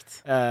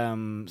 Exakt.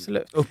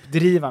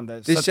 Uppdrivande.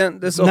 Det så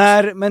kändes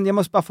men jag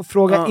måste bara få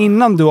fråga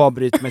innan du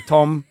avbryter mig,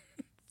 Tom.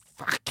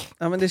 Fuck.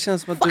 Ja, men det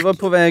känns som att du var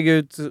på väg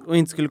ut och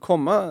inte skulle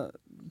komma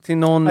till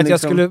någon. Att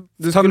liksom, jag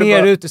skulle ta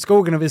ner ut i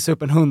skogen och visa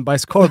upp en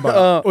hundbajskorv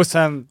bara. och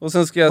sen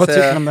ska jag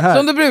säga om det här?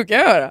 Som du brukar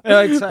göra.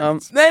 Ja,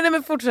 exakt. Nej,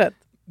 men fortsätt.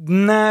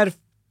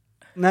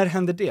 När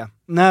hände det?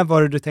 När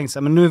var det du tänkte så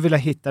här, men nu vill jag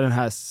hitta den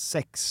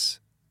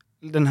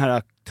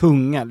här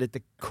tunga, lite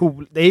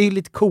cool. Det är ju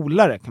lite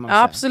coolare, kan man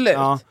säga. Absolut.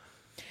 Ja.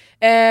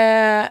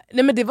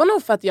 Nej, men det var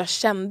nog för att jag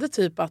kände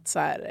typ att så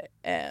här,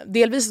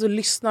 delvis så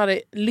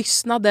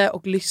lyssnade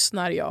och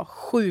lyssnar jag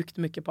sjukt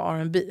mycket på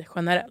R&B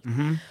generellt.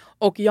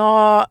 Och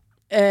jag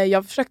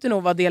försökte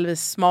nog vara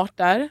delvis smart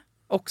där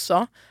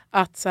också.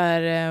 Att så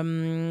här,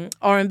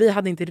 R&B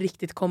hade inte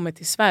riktigt kommit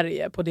till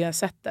Sverige på det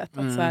sättet.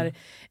 Att, så här,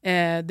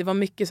 det var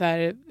mycket så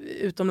här,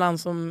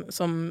 utomlands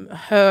som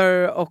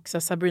Her och så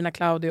här, Sabrina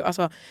Claudio.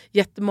 Alltså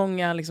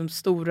jättemånga liksom,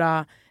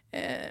 stora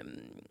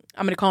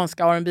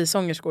amerikanska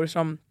R&B-sångerskor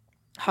som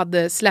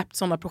hade släppt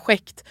sådana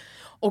projekt.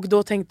 Och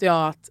då tänkte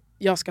jag att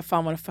jag ska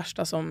fan vara den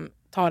första som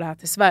tar det här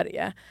till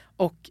Sverige.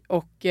 Och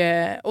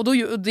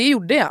det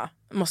gjorde jag,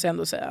 måste jag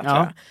ändå säga.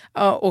 Tror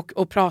jag.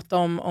 Och prata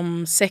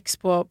om sex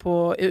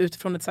på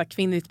utifrån ett så här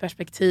kvinnligt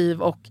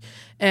perspektiv. Och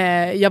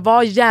jag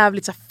var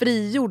jävligt så här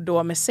frigjord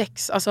då med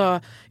sex.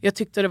 Alltså, jag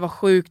tyckte det var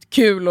sjukt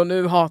kul och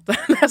nu hatar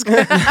jag.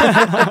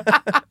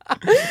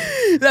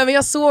 Nej, men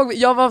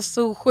jag var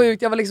så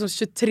sjukt. Jag var liksom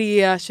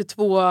 23,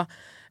 22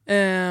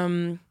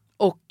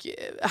 och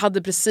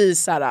hade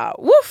precis så här,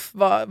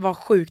 var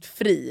sjukt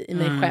fri i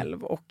mig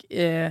själv och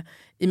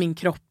i min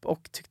kropp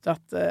och tyckte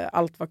att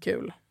allt var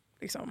kul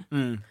liksom.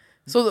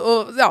 Så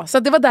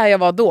det var där jag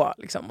var då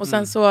liksom. Och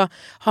sen så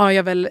har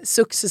jag väl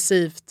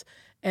successivt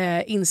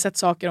insett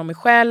saker om mig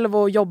själv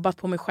och jobbat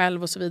på mig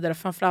själv och så vidare,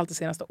 framförallt det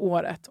senaste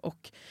året,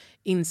 och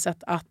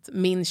insett att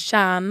min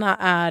kärna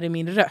är i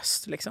min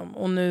röst liksom.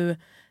 Och nu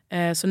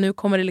så nu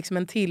kommer det liksom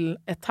en till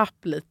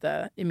etapp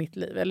lite i mitt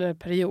liv, eller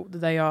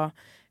period där jag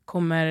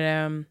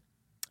kommer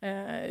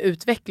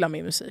utveckla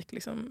min musik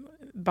liksom,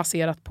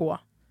 baserat på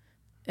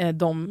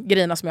de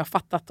grejerna som jag har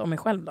fattat om mig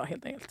själv då,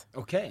 helt enkelt.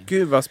 Okej.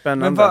 Gud vad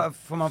spännande. Men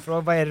får man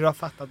fråga, vad är det du har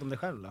fattat om dig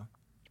själv då?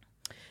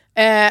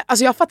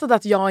 Alltså jag har fattat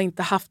att jag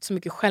inte haft så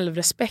mycket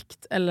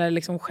självrespekt eller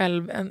liksom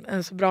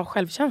en så bra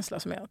självkänsla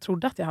som jag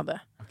trodde att jag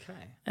hade.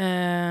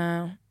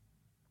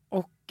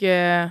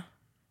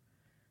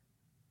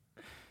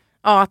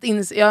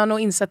 Jag har nog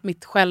insett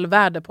mitt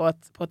självvärde på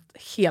ett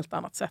helt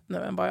annat sätt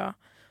nu än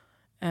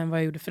vad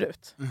jag gjorde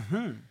förut.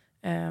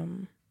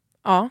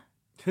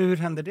 Hur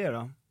hände det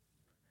då?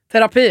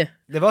 Terapi.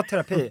 Det var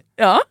terapi?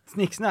 Ja.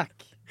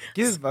 Snicksnack.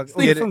 Gud vad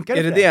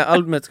är det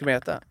albumet ska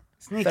heta?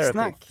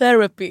 Snicksnack.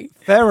 Therapy.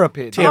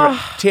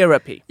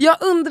 Therapy. Jag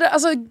undrar,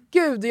 alltså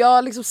gud,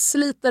 jag liksom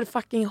sliter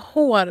fucking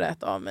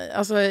håret av mig.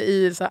 Alltså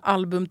i så här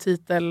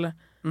albumtitel.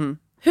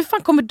 Hur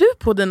fan kommer du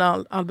på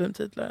dina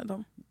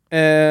albumtitlar?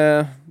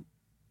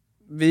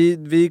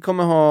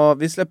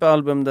 Vi släpper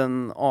album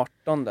den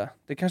 18.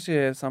 Det kanske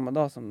är samma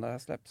dag som det här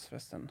släpps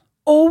förresten.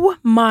 Oh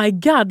my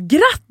god,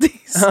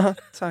 grattis!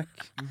 Tack.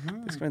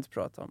 Det ska vi inte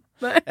prata om.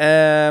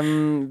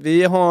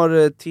 Vi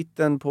har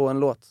titeln på en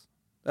låt.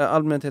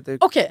 Albumet heter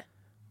Okej.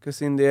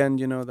 'Cause in the end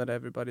you know that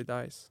everybody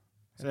dies.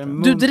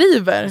 Du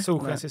driver?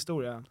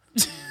 Solskenshistoria.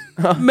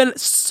 Men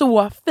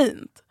så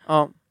fint.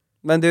 Ja,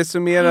 men det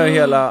summerar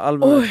hela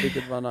albumet,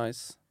 vilket var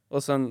nice.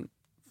 Och sen,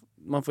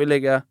 man får ju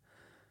lägga,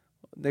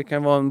 det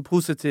kan vara en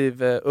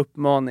positiv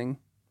uppmaning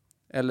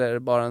eller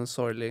bara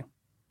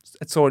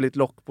ett sorgligt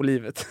lock på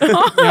livet.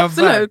 Ja,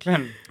 absolut.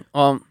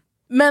 Ja.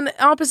 Men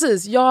ja,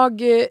 precis.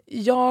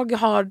 Jag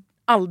har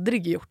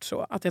aldrig gjort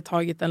så att jag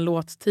tagit en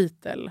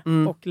låttitel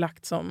och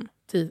lagt som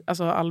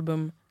alltså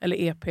album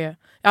eller EP. Jag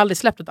har aldrig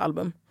släppt ett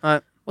album. Nej.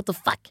 What the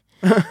fuck?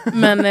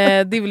 Men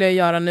det vill jag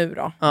göra nu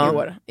då, i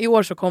år. I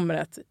år så kommer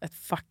ett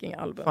fucking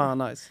album. Fan,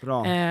 nice.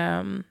 Bra.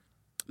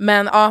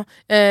 Men ja,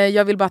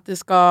 jag vill bara att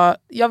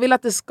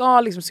det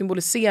ska liksom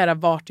symbolisera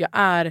vart jag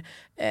är.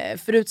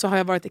 Förut så har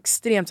jag varit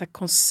extremt så här,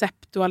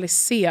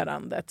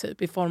 konceptualiserande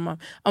typ i form av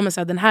men, så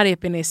här, den här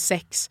EPn är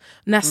sex,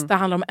 nästa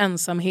handlar om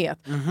ensamhet.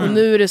 Och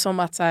nu är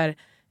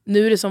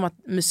det som att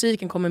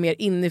musiken kommer mer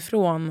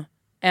inifrån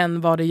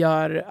än vad det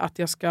gör att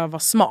jag ska vara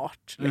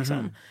smart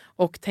liksom.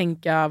 Och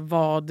tänka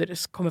vad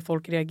kommer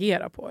folk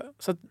reagera på.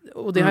 Så att,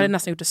 och det har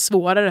nästan gjort det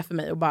svårare för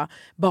mig att bara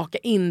baka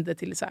in det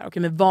till så här,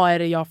 okej, men vad är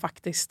det jag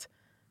faktiskt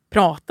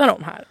pratar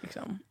om här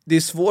liksom. Det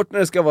är svårt när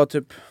det ska vara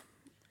typ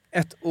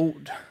ett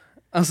ord.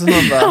 Alltså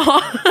man bara...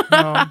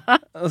 ja.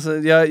 Alltså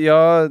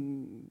jag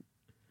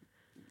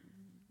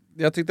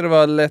tyckte det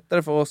var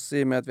lättare för oss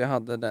i och med att vi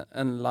hade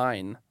en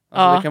line.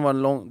 Alltså det kan vara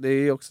en lång... Det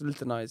är också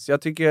lite nice.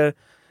 Jag tycker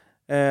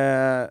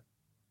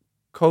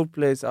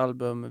Coldplays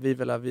album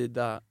Viva la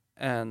vida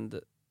and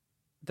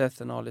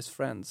Death and All His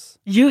Friends.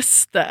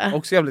 Just det.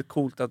 Också jävligt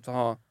coolt att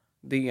ha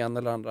det ena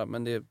eller andra,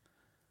 men det,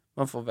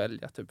 man får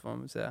välja typ vad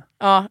man vill säga.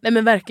 Ja, nej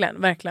men verkligen.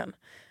 Men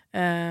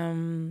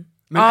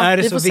är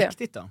det så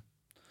viktigt då?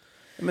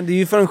 Men det är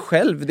ju för en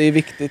själv, det är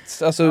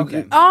viktigt. Alltså,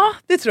 ja,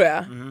 det tror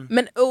jag.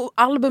 Men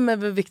album är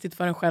väl viktigt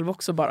för en själv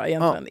också bara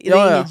egentligen. Det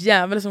är inget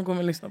jävel som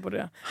kommer att lyssna på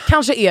det.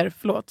 Kanske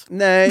förlåt.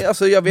 Nej,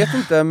 alltså jag vet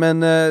inte, men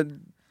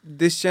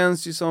det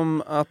känns ju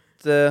som att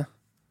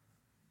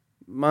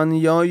man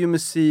gör ju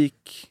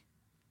musik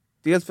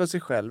dels för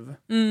sig själv.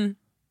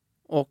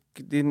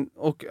 Och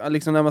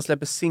liksom när man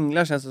släpper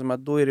singlar känns det som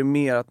att då är det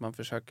mer att man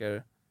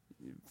försöker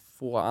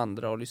få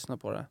andra att lyssna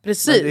på det.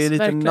 Precis, men det är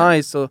lite verkligen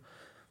nice att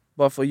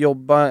bara få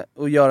jobba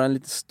och göra en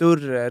lite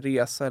större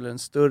resa eller en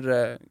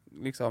större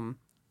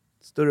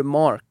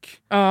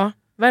mark. Ja,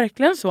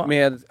 verkligen så.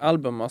 Med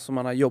album som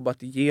man har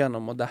jobbat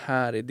igenom, och det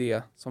här är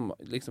det som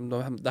liksom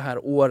det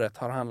här året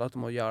har handlat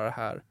om att göra det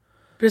här.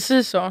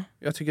 Precis så.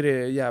 Jag tycker det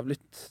är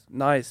jävligt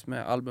nice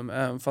med album,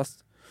 även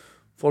fast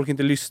folk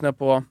inte lyssnar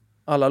på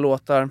alla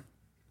låtar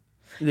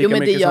lika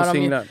mycket som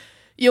singlar.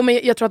 Jo, men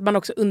jag tror att man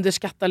också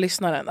underskattar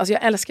lyssnaren. Alltså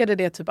jag älskade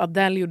det typ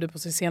Adele gjorde på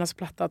sin senaste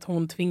platta, att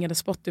hon tvingade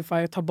Spotify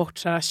att ta bort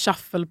så här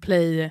shuffle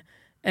play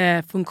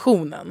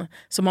funktionen.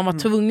 Så man var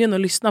tvungen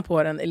att lyssna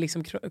på den i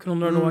liksom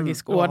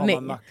kronologisk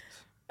ordning.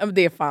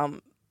 Det är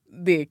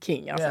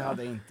king alltså. Det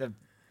hade inte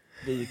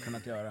vi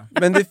kunnat göra.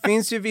 Men det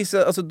finns ju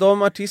vissa, alltså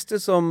de artister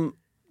som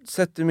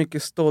sätter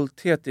mycket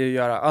stolthet i att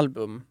göra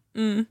album.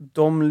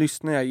 De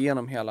lyssnar jag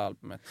igenom hela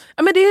albumet.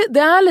 Ja, men det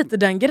är lite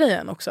den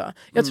grejen också.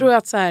 Jag tror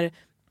att så här,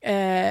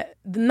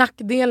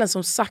 nackdelen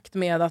som sagt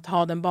med att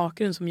ha den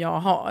bakgrund som jag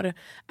har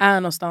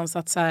är någonstans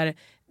att så här,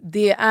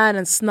 det är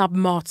en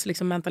snabbmats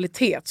liksom,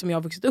 mentalitet som jag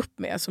har vuxit upp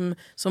med,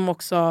 som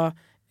också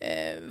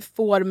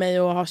får mig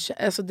att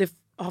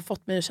har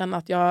fått mig att känna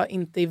att jag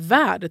inte är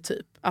värd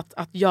typ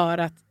att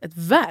göra ett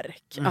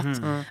verk.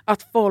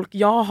 Att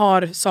jag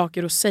har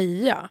saker att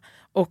säga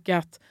och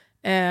att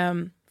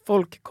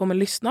folk kommer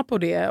lyssna på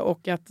det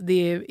och att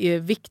det är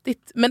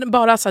viktigt. Men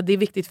bara så att det är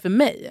viktigt för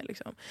mig.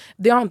 Liksom.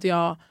 Det har inte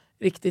jag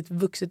riktigt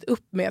vuxit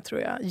upp med,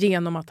 tror jag,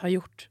 genom att ha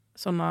gjort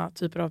sådana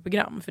typer av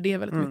program. För det är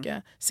väldigt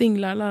mycket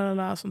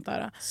singlar, sånt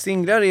där.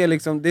 Singlar är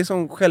liksom, det är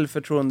som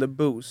självförtroende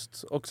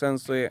boost. Och sen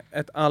så är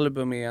ett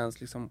album är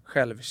ens liksom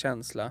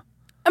självkänsla.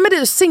 Ja,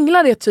 men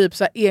singlar är typ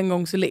så här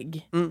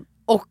engångsligg.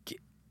 Och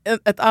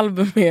ett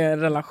album är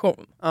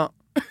relation. Ja.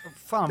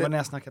 Fan vad ni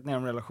har snackat ner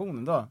om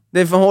relationen då.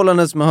 Det är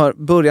förhållanden som har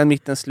början,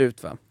 mitten,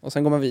 slut, va? Och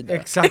sen går man vidare.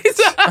 Exakt.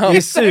 Det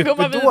är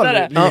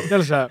superdåligt.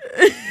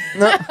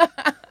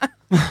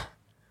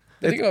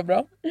 Det tycker jag var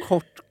bra.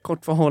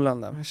 Kort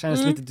förhållande. Det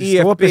känns lite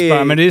dystopiskt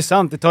bara, men det är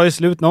sant. Det tar ju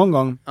slut någon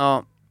gång.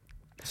 Ja.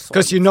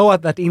 Because you know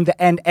that in the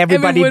end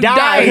everybody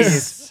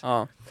dies.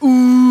 Ja.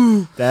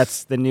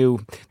 That's the new.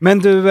 Men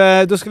du,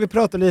 då ska vi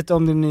prata lite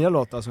om din nya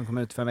låt då, som kom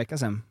ut för en vecka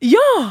sedan.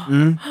 Ja!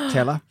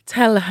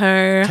 Tell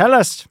her. Tell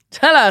us.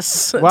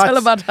 Tell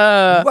about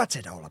her. What's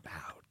it all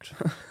about?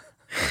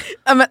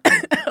 Men,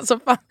 alltså,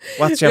 fan.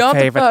 What's your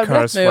favorite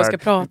curse word? Jag ska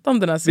prata om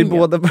den här singeln. Vi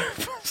båda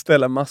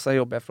ställa massa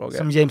jobbiga frågor.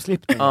 Som James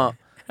Lipton. Ja.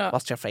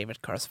 What's your favorite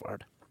curse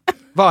word?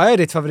 Vad är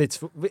ditt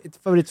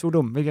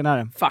favoritsvordom? Vilken är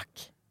det?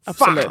 Fuck.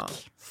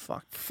 Absolut.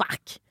 Fuck.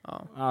 Fuck.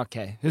 Ja.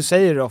 Okej. Hur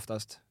säger du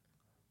oftast?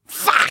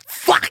 Fuck!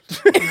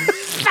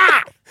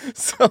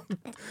 som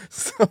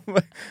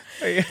vad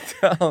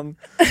heter han?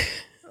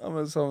 Ja,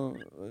 men som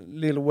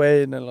Lil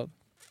Wayne eller något.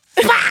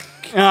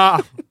 Fuck!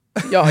 Ja.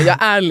 Ja,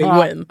 jag är Lil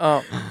Wayne.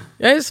 Ja.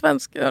 Jag är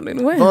svensk, jag är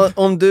Lil Wayne.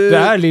 Om Du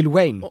är Lil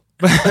Wayne.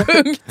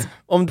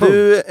 om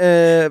du,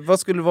 vad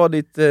skulle vara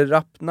ditt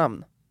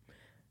rapnamn?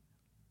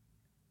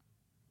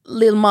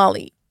 Lil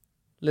Molly.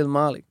 Lil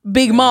Molly.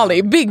 Big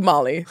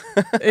Molly.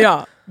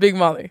 Ja, Big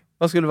Molly.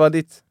 Vad skulle vara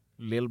ditt?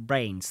 Lil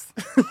Brains.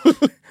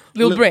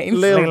 Lil Brains.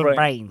 Lil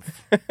Brains.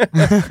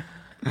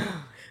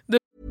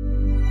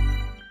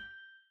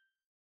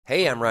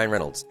 Hey, I'm Ryan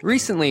Reynolds.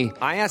 Recently,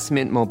 I asked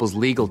Mint Mobile's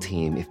legal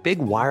team if big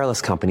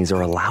wireless companies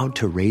are allowed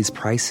to raise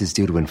prices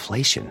due to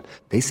inflation.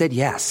 They said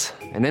yes.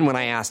 And then when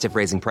I asked if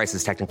raising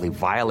prices technically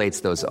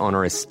violates those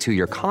onerous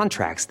 2-year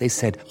contracts, they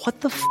said,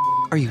 "What the f***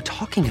 are you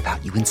talking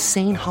about, you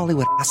insane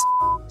Hollywood ass?"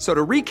 So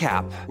to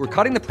recap, we're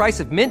cutting the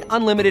price of Mint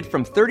Unlimited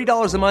from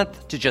 $30 a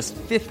month to just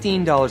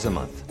 $15 a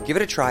month. Give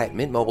it a try at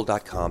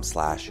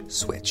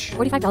mintmobile.com/switch.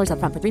 $45 up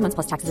front for 3 months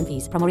plus taxes and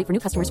fees. Promo rate for new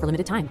customers for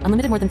limited time.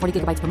 Unlimited more than 40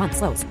 gigabytes per month.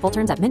 Slows full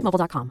terms at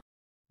mintmobile.com.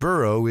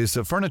 Burrow is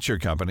a furniture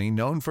company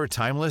known for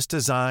timeless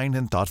design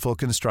and thoughtful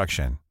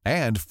construction,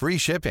 and free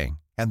shipping,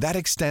 and that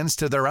extends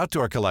to their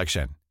outdoor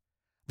collection.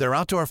 Their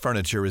outdoor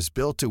furniture is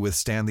built to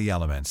withstand the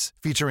elements,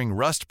 featuring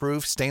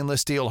rust-proof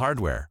stainless steel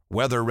hardware,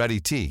 weather-ready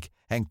teak,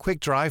 and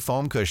quick-dry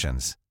foam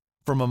cushions.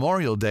 For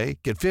Memorial Day,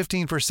 get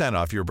 15%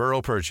 off your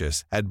Burrow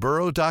purchase at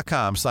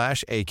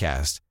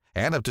burrow.com/acast,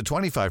 and up to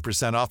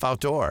 25% off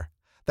outdoor.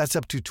 That's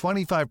up to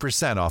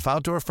 25% off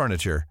outdoor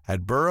furniture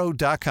at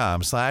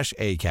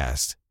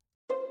burrow.com/acast.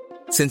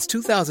 Since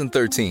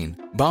 2013,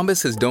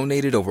 Bombas has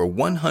donated over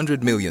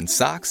 100 million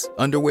socks,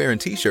 underwear,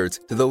 and T-shirts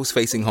to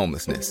those facing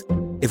homelessness.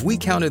 If we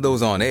counted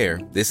those on air,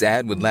 this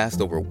ad would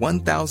last over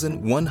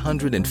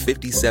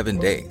 1,157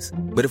 days.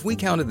 But if we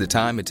counted the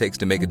time it takes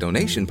to make a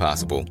donation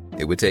possible,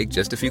 it would take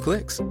just a few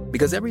clicks.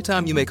 Because every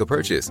time you make a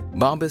purchase,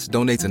 Bombas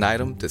donates an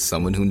item to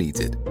someone who needs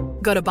it.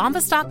 Go to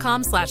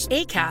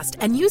bombas.com/ACAST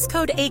and use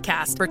code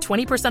ACAST for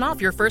 20%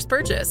 off your first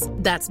purchase.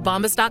 That's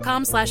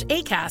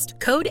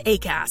bombas.com/ACAST, code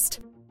ACAST.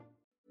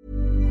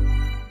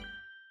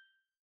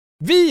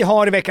 Vi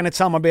har i veckan ett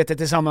samarbete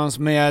tillsammans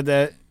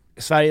med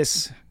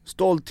Sveriges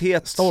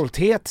Stolthet.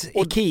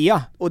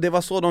 IKEA. Och det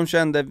var så de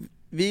kände,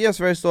 vi är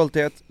Sveriges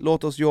stolthet,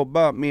 låt oss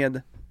jobba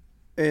med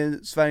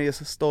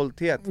Sveriges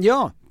stolthet.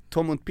 Ja.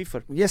 Tom und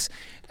Piffer. Yes.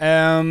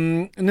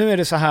 Nu är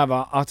det så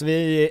här att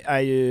vi är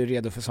ju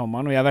redo för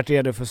sommaren, och jag har varit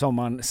redo för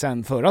sommaren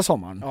sedan förra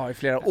sommaren. Ja, i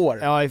flera år.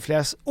 Ja, i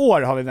flera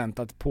år har vi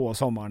väntat på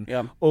sommaren.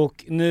 Ja.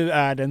 Och nu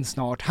är den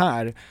snart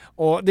här.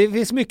 Och det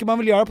finns mycket man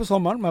vill göra på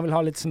sommaren. Man vill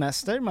ha lite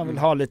semester, man vill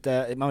ha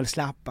lite, man vill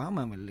slappa,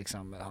 man vill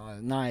liksom ha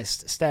ett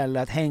nice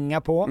ställe att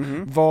hänga på.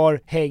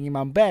 Var hänger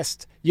man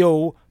bäst?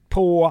 Jo,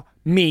 på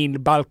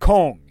min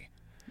balkong.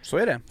 Så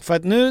är det. För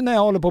att nu när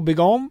jag håller på att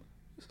bygga om,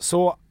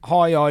 så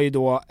har jag ju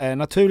då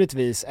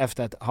naturligtvis,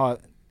 efter att ha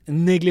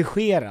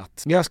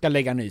negligerat, jag ska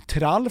lägga ny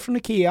trall från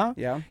IKEA,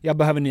 jag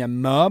behöver nya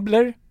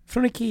möbler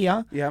från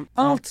IKEA,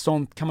 allt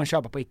sånt kan man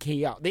köpa på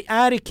IKEA. Det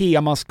är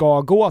IKEA man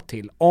ska gå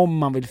till om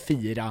man vill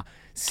fira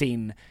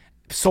sin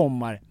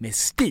sommar med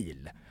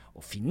stil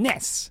och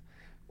finess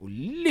och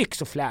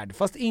lyx och flärd,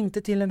 fast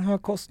inte till en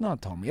hög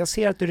kostnad, Tom. Jag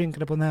ser att du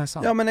rynkade på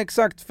näsan. Ja, men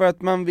exakt, för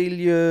att man vill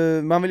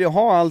ju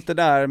ha allt det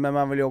där, men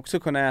man vill ju också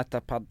kunna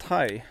äta pad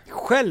thai.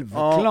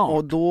 Självklart. Ja,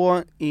 och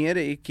då är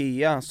det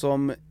IKEA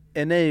som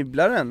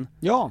enablaren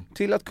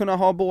till att kunna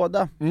ha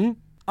båda.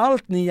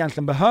 Allt ni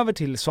egentligen behöver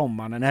till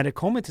sommaren när det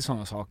kommer till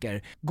sådana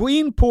saker, gå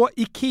in på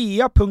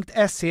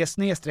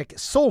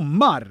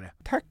ikea.se/sommar.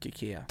 Tack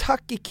IKEA.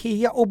 Tack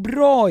IKEA, och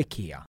bra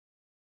IKEA.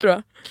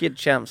 Bra.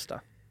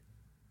 Kidtjänsta.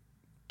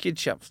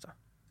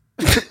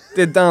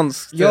 Det är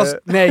danskt.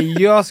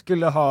 Jag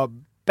skulle ha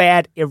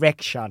bad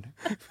erection.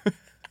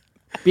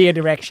 Bad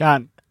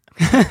erection.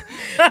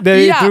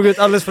 Det tog ut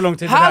alldeles för lång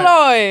tid.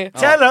 Halloj!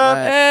 Tell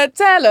her!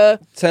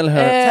 Tell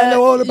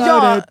all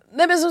about it.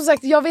 Nej, men som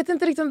sagt, jag vet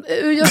inte riktigt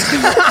hur jag ska...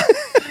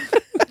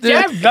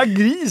 Jävla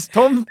gris,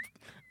 Tom.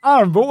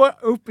 Armbåge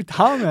upp i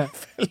tanden.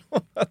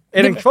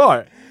 Är den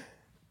kvar?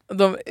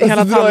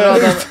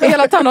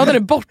 Hela tandraden är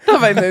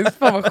borta nu.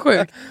 Fan vad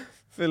sjukt.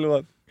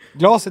 Förlåt.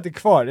 Glaset är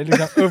kvar, det är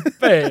liksom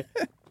uppe.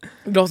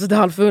 Glaset är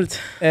halvfullt.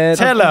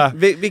 Tella.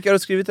 Vilka har du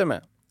skrivit det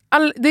med?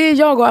 Det är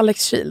jag och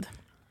Alex Shield.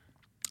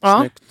 Ja,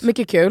 snyggt.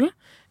 Mycket kul.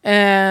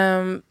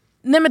 Nej,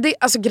 men det,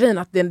 alltså, grejen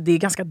är att det är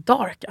ganska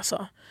dark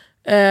alltså.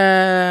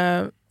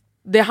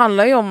 Det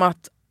handlar ju om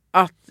att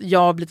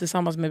jag blir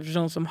tillsammans med en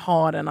person som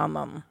har en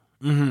annan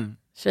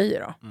tjej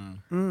då.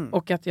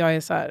 Och att jag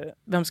är så här,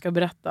 vem ska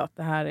berätta att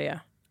det här är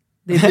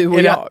du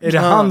och jag? Är det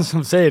han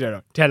som säger det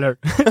då? Tell her.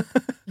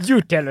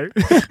 You tell her.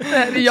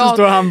 Så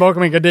står han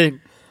bakom en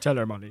gardin. Tell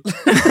her, Molly.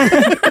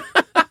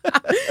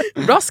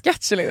 Bra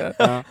sketch, eller?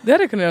 Ja. Det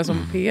hade jag kunnat göra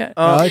som PR.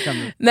 Ja, det kan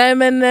du. Nej,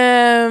 men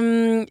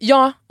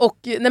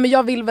men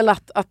jag vill väl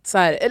att så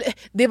här,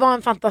 det var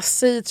en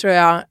fantasi, tror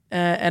jag,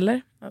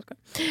 eller?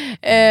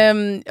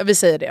 Vi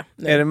säger det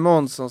nu. Är det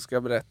Måns som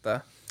ska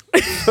berätta?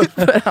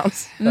 för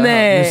hans...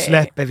 Nej. Nu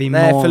släpper vi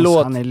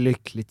Måns, han är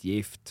lyckligt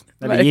gift.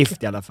 Eller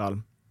gift i alla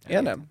fall.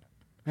 Är det?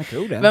 Jag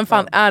tror det. Vem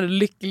fan är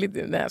lyckligt?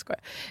 Nej, jag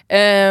skojar.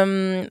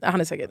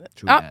 Han är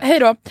säkert... Ja, hej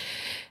då.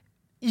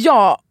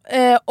 Ja,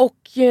 och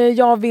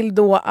jag vill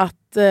då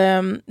att...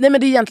 nej,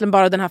 men det är egentligen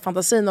bara den här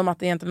fantasin om att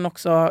det egentligen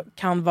också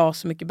kan vara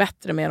så mycket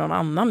bättre med någon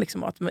annan.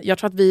 Liksom. Att jag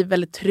tror att vi är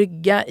väldigt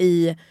trygga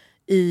i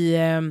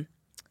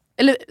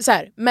eller så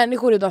här,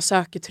 människor idag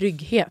söker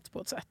trygghet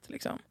på ett sätt.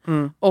 Liksom.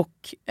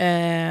 Och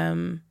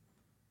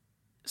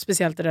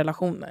speciellt i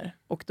relationer.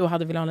 Och då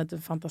hade vi en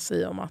liten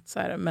fantasi om att så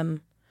här, men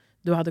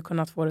du hade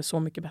kunnat få det så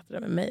mycket bättre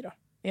med mig då,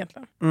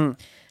 egentligen.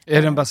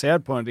 Är den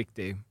baserad på en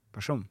riktig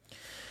person?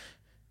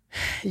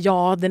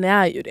 Ja, den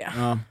är ju det.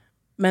 Ja.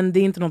 Men det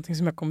är inte någonting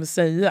som jag kommer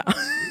säga.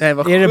 Nej,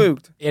 vad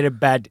sjukt. Är det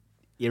bad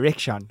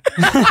erection?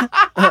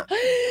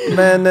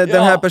 Men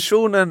den här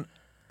personen,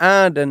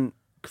 är den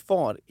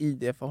kvar i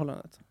det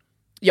förhållandet?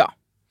 Ja.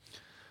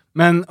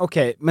 Men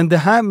okej, men det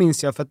här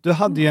minns jag för att du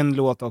hade ju en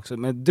låt också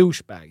med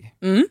Douchebag.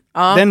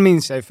 Ja. Den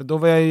minns jag för då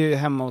var jag ju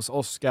hemma hos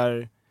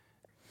Oscar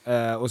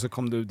och så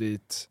kom du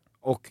dit.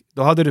 Och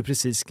då hade du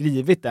precis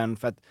skrivit den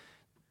för att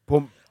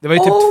det var ju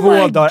typ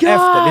 2 dagar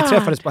efter. Vi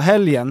träffades på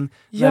helgen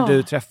när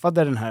du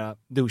träffade den här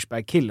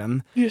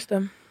douchebag-killen. Just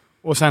det.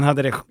 Och sen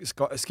hade det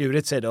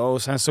skurit sig då.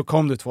 Och sen så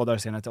kom du 2 dagar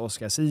senare till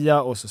Oscar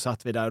Sia. Och så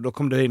satt vi där. Och då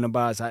kom du in och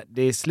bara så här,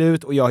 det är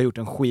slut. Och jag har gjort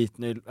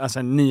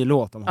en ny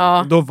låt om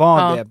honom. Och då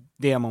var det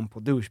demon på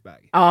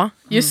douchebag. Ja,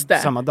 just det.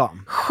 Samma dag.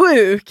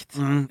 Sjukt!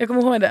 Jag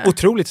kommer ihåg det.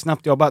 Otroligt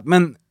snabbt jobbat.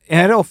 Men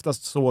är det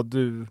oftast så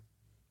du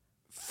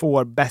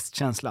får bäst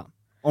känsla?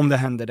 Om det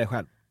händer dig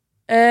själv?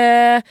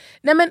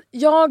 Nej men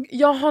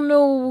jag har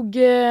nog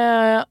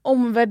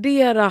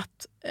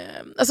omvärderat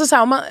alltså så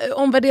här,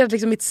 omvärderat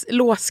liksom mitt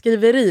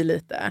låtskriveri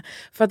lite.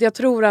 För att jag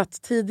tror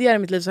att tidigare i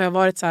mitt liv så har jag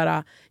varit så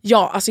här,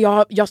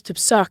 alltså jag typ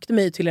sökte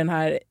mig till den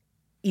här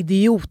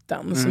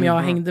idioten som jag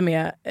hängde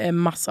med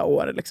massa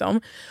år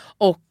liksom.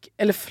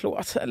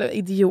 Eller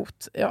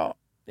idiot, ja.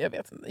 Jag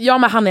vet inte. Ja,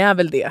 men han är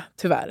väl det,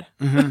 tyvärr.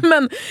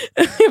 Men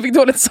jag fick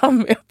dåligt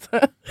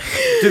samvete.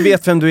 Du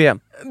vet vem du är.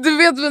 Du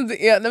vet vem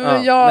det är. Nej,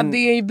 men det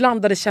är ju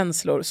blandade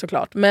känslor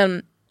såklart.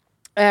 Men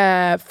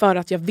för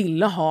att jag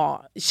ville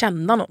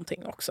känna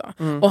någonting också.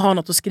 Och ha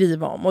något att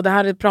skriva om. Och det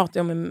här pratar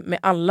jag om med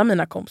alla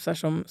mina kompisar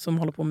som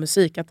håller på med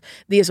musik. Att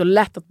det är så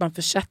lätt att man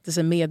försätter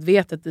sig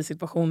medvetet i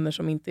situationer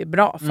som inte är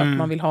bra. För att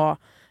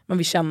man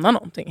vill känna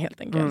någonting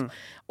helt enkelt.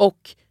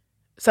 Och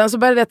sen så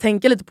började jag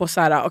tänka lite på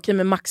så här, okej,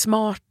 men Max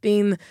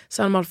Martin,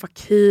 Salma Al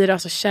Fakir,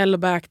 alltså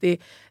Shellback, det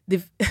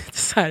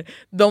så här,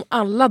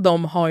 alla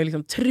de har ju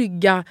liksom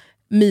trygga,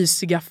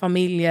 mysiga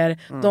familjer.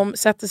 De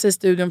sätter sig i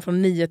studion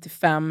från 9 till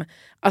 5.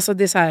 Alltså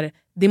det är så här,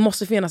 det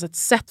måste finnas ett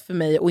sätt för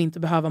mig att inte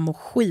behöva må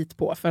skit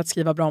på för att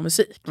skriva bra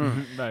musik.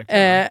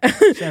 Verkligen.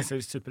 Känns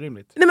ju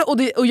superrimligt. Nej,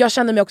 men, och jag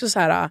känner mig också så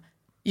här,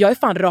 jag är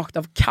fan rakt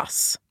av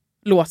kass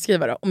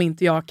låtskrivare om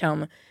inte jag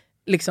kan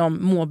liksom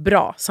må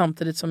bra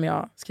samtidigt som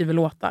jag skriver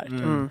låtar.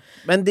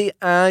 Men det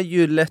är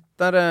ju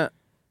lättare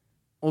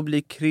att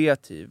bli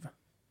kreativ,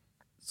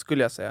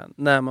 skulle jag säga,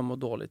 när man mår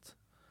dåligt.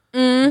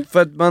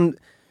 För att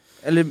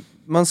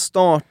man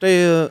startar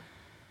ju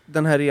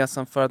den här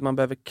resan för att man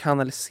behöver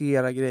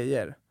kanalisera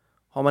grejer.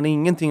 Har man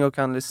ingenting att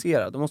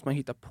kanalisera, då måste man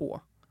hitta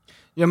på.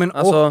 Ja, men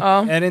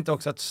är det inte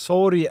också att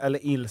sorg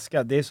eller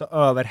ilska, det är så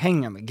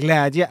överhängande.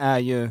 Glädje är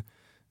ju,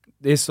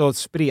 det är så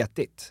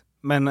spretigt.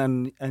 Men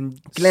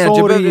en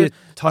sorg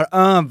tar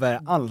över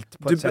allt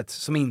på ett sätt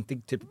som inte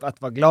typ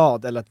att vara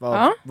glad eller att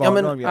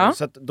vara glad.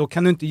 Så att då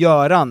kan du inte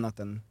göra annat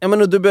än... Ja, men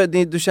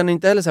du känner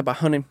inte heller så här, bara,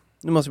 hörni,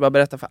 nu måste jag bara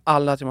berätta för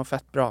alla att jag mår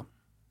fett bra.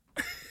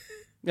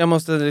 Jag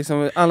måste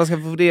liksom, alla ska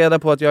få reda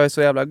på att jag är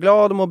så jävla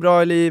glad och mår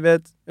bra i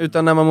livet.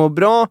 Utan när man mår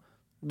bra,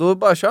 då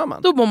bara kör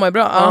man. Då mår man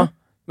bra, ja.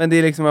 Men det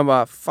är liksom, jag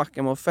bara, fuck,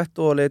 jag mår fett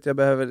dåligt.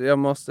 Jag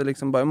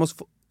måste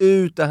få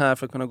ut det här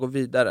för att kunna gå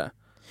vidare.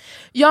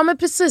 Ja, men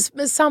precis,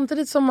 men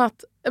samtidigt som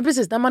att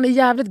när man är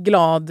jävligt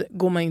glad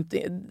går man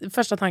inte,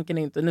 första tanken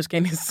är inte nu ska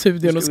jag in i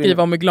studion och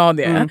skriva om hur glad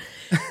jag är.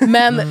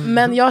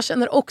 Men jag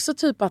känner också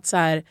typ att så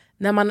här,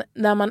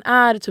 när man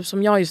är typ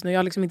som jag just nu, jag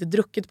har liksom inte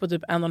druckit på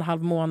typ 1,5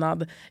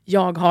 månad.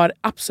 Jag har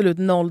absolut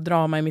 0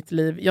 drama i mitt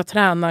liv. Jag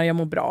tränar, jag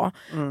mår bra.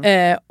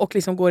 Och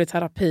liksom går i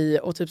terapi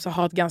och typ så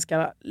har ett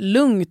ganska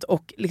lugnt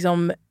och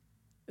liksom,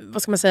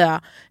 vad ska man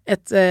säga,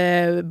 ett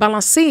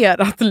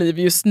balanserat liv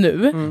just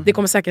nu. Det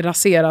kommer säkert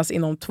raseras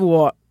inom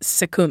 2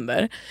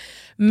 sekunder.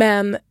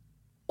 Men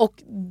och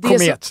det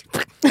Komet.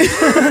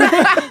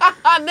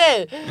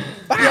 Nej!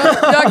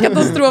 Jag har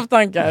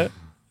katastroftankar.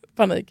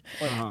 Panik.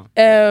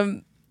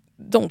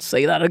 Don't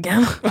say that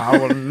again. I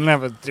will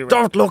never do it.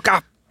 Don't look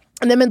up!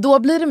 Nej, men då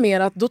blir det mer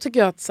att, då tycker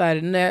jag att så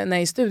här, när jag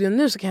är i studion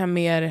nu så kan jag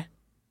mer,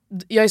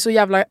 jag är så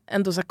jävla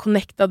ändå så här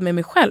connectad med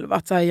mig själv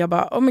att så här, jag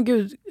bara, men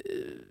gud,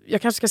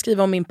 jag kanske ska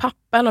skriva om min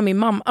pappa eller min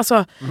mamma.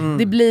 Alltså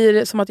det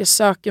blir som att jag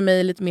söker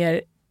mig lite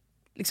mer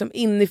liksom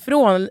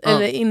inifrån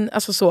eller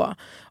alltså så.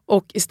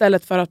 Och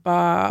istället för att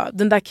bara,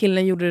 den där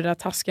killen gjorde det där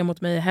taskiga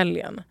mot mig i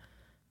helgen.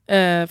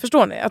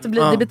 Förstår ni? Att det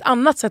blir ett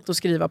annat sätt att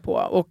skriva på.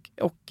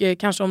 Och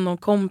kanske om någon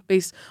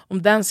kompis,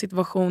 om den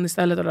situation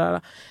istället. Och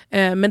där.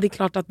 Men det är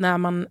klart att när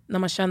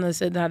man känner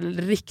sig det här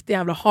riktiga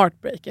jävla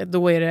heartbreaket,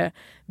 då är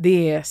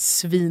det är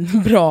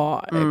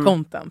svinbra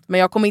content. Men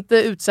jag kommer inte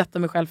utsätta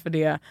mig själv för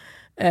det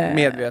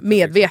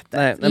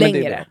medvetet Nej,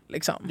 längre.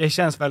 Liksom. Det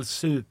känns väl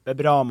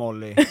superbra,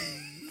 Molly.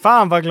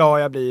 Fan vad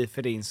glad jag blir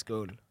för din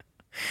skull.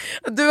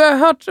 Du har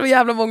hört så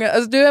jävla många,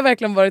 alltså du har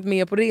verkligen varit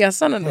med på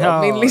resan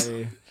ändå, min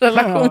liksom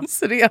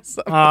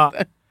relationsresa. Ja,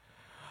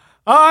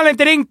 han har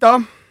inte ringt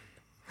då.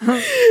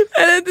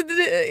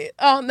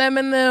 Nej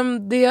men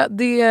det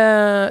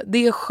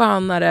är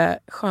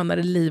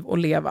skönare liv att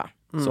leva.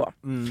 Så.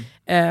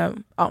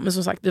 Men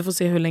som sagt, vi får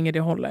se hur länge det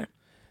håller.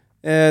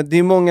 Det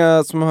är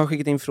många som har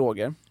skickat in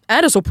frågor.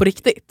 Är det så på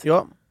riktigt?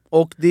 Ja.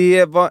 Och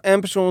det var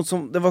en person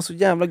som, det var så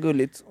jävla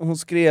gulligt. Hon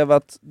skrev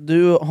att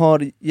du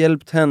har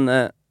hjälpt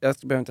henne, jag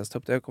behöver inte ens ta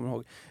upp det, jag kommer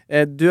ihåg.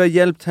 Du har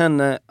hjälpt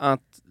henne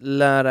att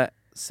lära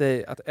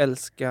sig att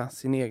älska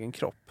sin egen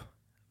kropp.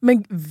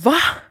 Men va?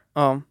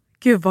 Ja.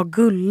 Gud vad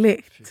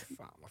gulligt.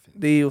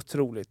 Det är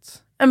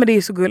otroligt. Nej men det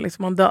är så gulligt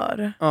som man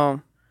dör. Ja.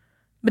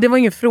 Men det var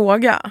ingen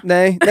fråga.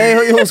 Nej,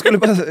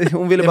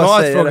 hon ville bara säga det. Det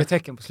var ett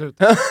frågetecken på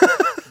slutet.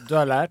 Du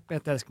har lärt mig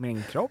att älska min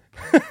egen kropp.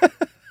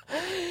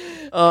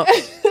 Ja.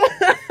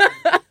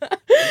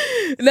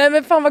 Nej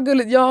men fan vad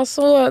gulligt. Ja,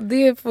 så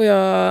det får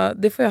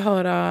jag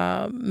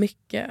höra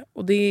mycket.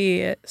 Och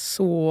det är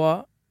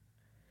så...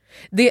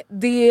 Det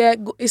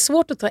är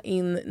svårt att ta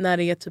in när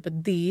det är typ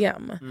ett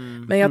DM.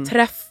 Men jag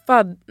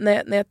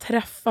när jag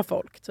träffar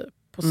folk typ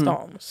på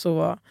stan,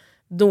 så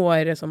då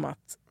är det som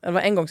att... Det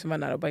var en gång som var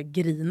nära att börja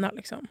grina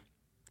liksom.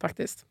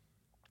 Faktiskt.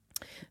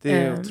 Det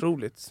är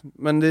otroligt.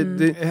 Men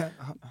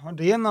har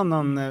det en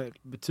annan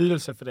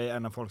betydelse för dig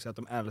än när folk säger att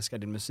de älskar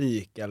din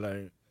musik?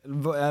 Eller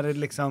är det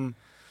liksom...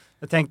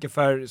 Jag tänker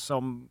för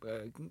som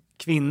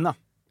kvinna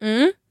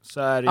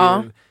så är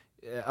det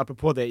ju,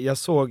 apropå det, jag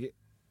såg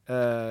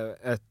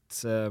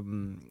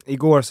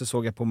igår så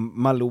såg jag på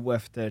Malou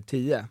efter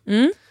 10.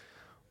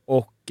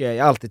 Och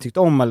jag har alltid tyckt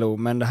om Malou,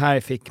 men det här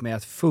fick mig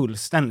att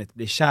fullständigt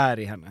bli kär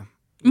i henne.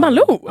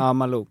 Malou? Ja,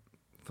 Malou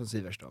från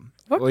Siversson.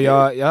 Okay. Och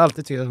jag har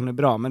alltid tyckt att hon är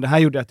bra, men det här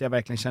gjorde att jag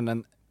verkligen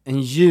kände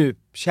en djup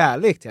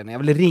kärlek till henne. Jag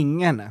ville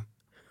ringa henne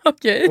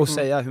och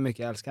säga hur mycket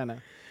jag älskar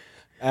henne.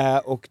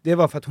 Och det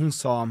var för att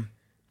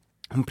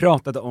hon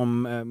pratade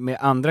om med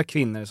andra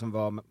kvinnor som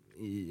var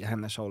i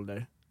hennes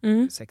ålder,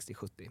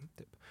 60-70 typ,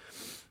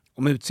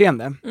 om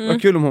utseende.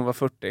 Vad kul om hon var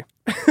 40.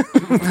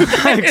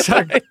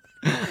 Exakt.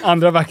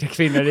 Andra vackra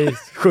kvinnor i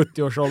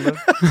 70-årsåldern.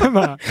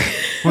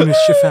 Hon är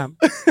 25.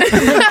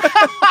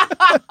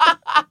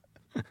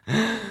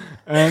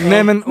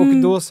 Nej men,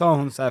 och då sa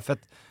hon så här, för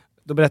att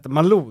då berättade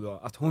Malou då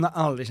att hon har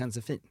aldrig känt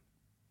sig fin.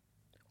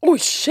 Oj,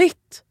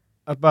 shit!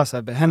 Att bara så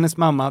här, hennes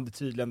mamma hade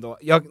tydligen då,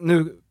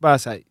 nu bara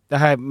så här, det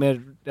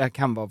här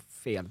kan vara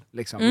fel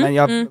liksom, men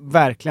jag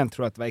verkligen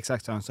tror att det var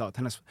exakt så hon sa, att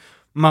hennes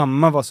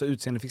mamma var så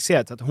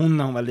utseendefixerad så att hon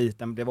när hon var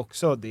liten blev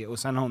också det, och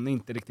sen har hon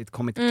inte riktigt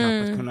kommit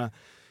ikapp att kunna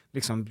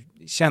liksom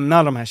känna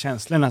alla de här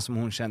känslorna som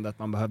hon kände att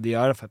man behövde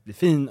göra för att bli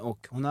fin,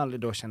 och hon har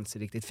aldrig då känt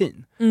sig riktigt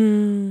fin.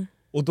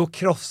 Och då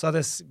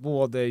krossades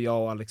både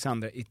jag och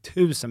Alexandra i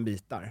 1000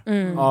 bitar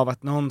av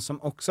att någon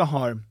som också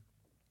har,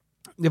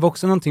 det var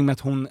också någonting med att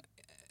hon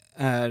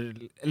är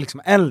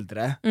liksom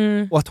äldre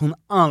och att hon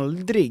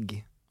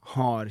aldrig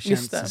har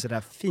känt sig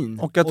sådär fin.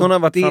 Och att hon har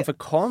varit framför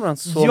kameran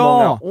så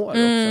många år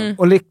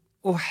också.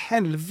 Och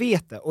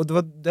helvete. Och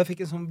jag fick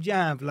en sån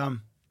jävla...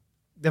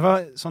 Det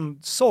var sån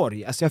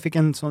sorg. Alltså jag fick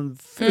en sån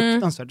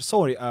fruktansvärd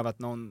sorg över att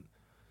någon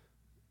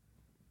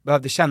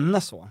behövde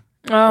känna så.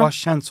 Och har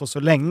känt så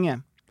länge.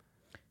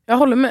 Jag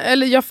håller med,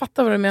 eller jag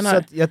fattar vad du menar. Så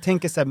att jag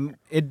tänker så här,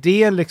 är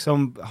det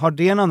liksom, har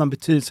det en annan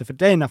betydelse för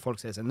dig när folk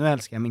säger så här, nu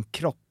älskar jag min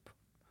kropp?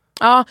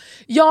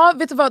 Ja,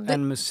 vet du vad?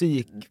 En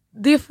musik.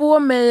 Det får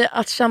mig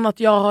att känna att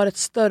jag har ett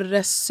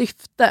större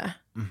syfte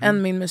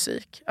än min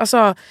musik.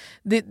 Alltså,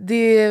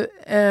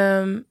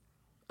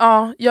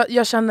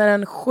 jag känner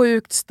en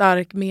sjukt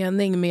stark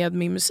mening med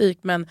min musik,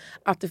 men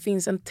att det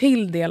finns en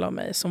till del av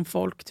mig som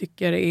folk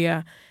tycker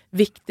är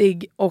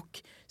viktig,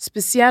 och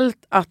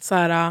speciellt att så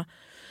här,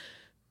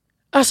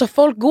 alltså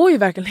folk går ju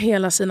verkligen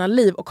hela sina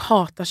liv och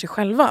hatar sig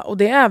själva, och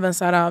det är även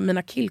så här,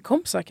 mina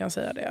killkompisar kan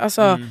säga det.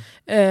 Alltså,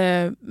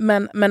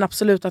 men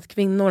absolut att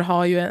kvinnor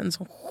har ju en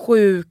så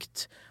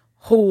sjukt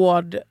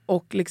hård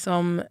och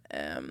liksom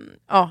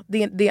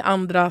det är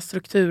andra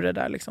strukturer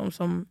där liksom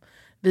som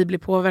vi blir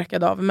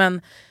påverkade av,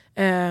 men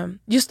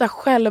just det här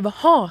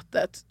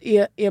självhatet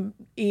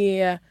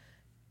är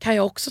kan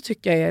jag också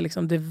tycka är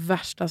liksom det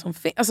värsta som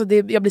finns. Alltså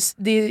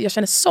jag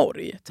känner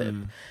sorg typ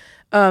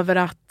över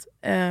att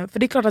för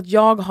det är klart att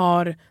jag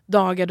har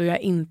dagar då jag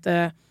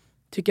inte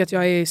tycker att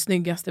jag är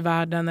snyggast i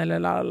världen eller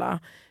lalala.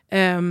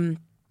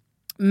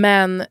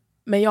 Men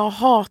jag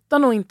hatar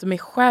nog inte mig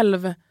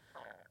själv.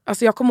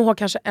 Alltså jag kommer ihåg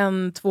kanske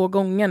 1-2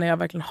 gånger när jag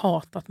verkligen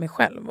hatat mig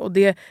själv. Och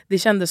det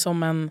kändes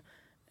som en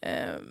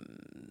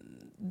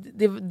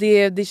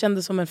det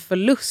kändes som en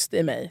förlust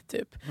i mig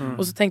typ.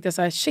 Och så tänkte jag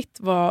så här, shit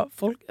vad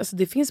folk, alltså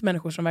det finns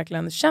människor som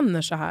verkligen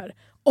känner så här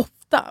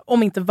ofta,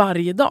 om inte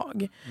varje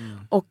dag.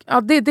 Och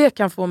ja, det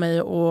kan få mig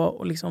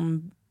att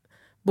liksom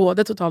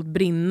både totalt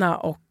brinna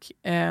och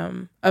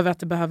över att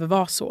det behöver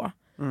vara så.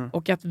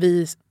 Och att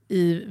vi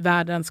i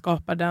världen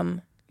skapar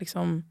den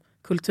liksom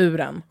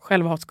kulturen,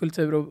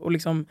 självhatskultur och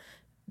liksom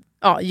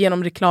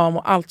genom reklam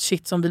och allt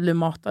shit som vi blir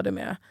matade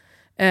med.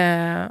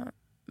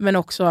 Men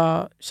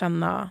också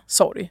känna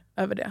sorg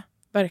över det.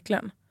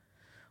 Verkligen.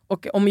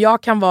 Och om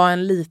jag kan vara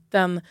en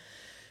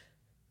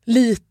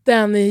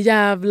liten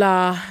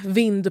jävla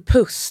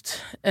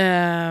vindpust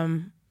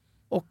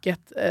och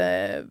ett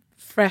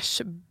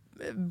fresh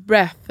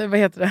breath, vad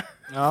heter det?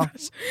 Ja.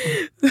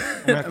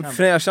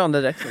 Fräsch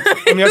andedräkt.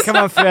 Om jag kan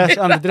vara en fräsch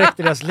andedräkt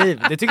i deras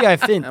liv. Det tycker jag är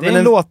fint. Det är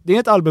en låt, det är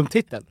ett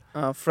albumtitel.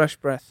 Fresh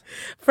breath.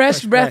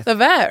 Fresh breath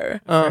of air.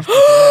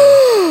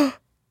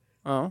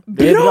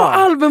 Bra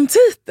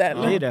albumtitel.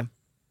 Ja, det är det.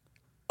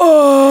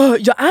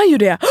 Jag är ju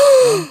det.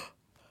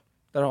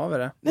 Där har vi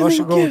det. Nej,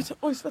 varsågod. men gud.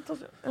 Oj, svettas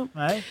jag.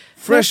 Nej.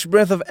 Fresh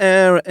breath of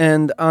air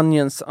and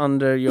onions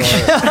under your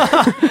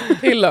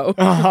pillow.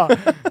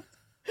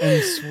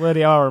 And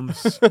sweaty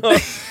arms.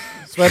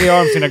 Sweaty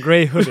arms in a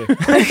grey hoodie.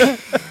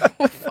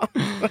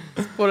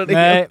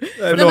 Nej,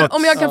 men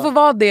om jag kan få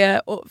vara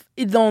det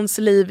i någons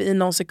liv i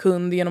någon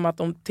sekund genom att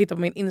de tittar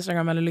på min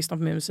Instagram eller lyssnar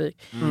på min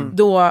musik,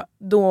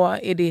 då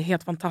är det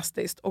helt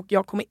fantastiskt. Och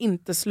jag kommer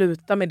inte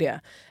sluta med det.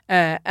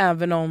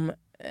 Även om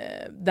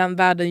den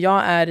världen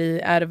jag är i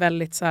är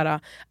väldigt så här,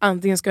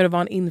 antingen ska det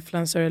vara en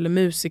influencer eller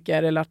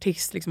musiker eller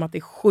artist, liksom att det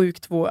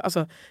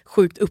är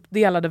sjukt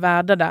uppdelade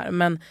världar där.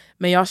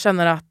 Men jag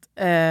känner att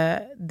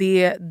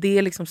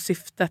det liksom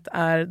syftet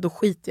är, då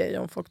skiter jag i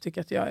om folk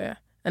tycker att jag är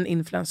en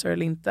influencer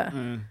eller inte.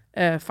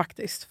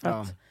 Faktiskt. För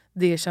att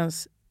det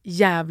känns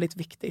jävligt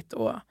viktigt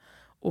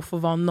att få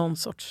vara någon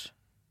sorts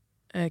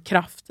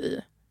kraft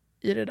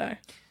i det där.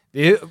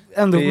 Det är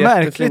ändå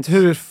märkligt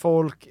hur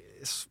folk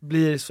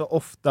blir så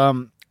ofta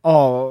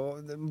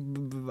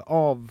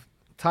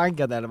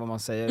avtaggade, eller vad man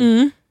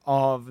säger,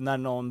 av när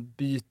någon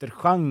byter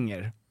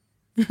genre.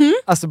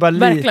 Alltså bara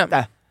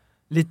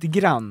lite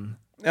grann.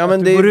 Ja,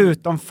 men det går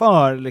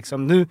utanför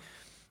liksom. Nu,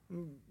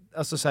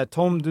 alltså så här,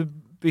 Tom, du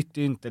bytte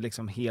ju inte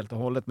liksom helt och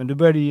hållet, men du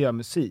började ju göra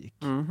musik.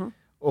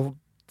 Och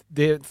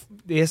det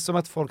är som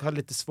att folk har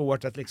lite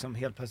svårt att liksom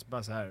helt plötsligt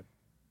bara så här,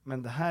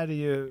 men det här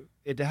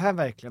är det här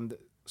verkligen,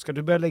 ska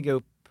du börja lägga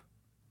upp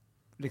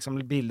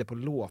liksom bilder på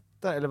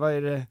låtar, eller vad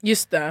är det?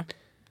 Just det.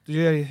 Du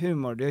gör ju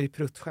humor, du gör ju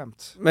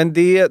pruttskämt. Men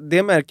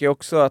det märker jag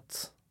också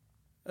att,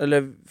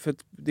 eller för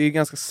det är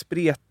ganska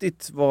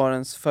spretigt var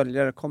ens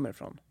följare kommer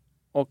ifrån.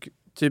 Och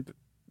typ,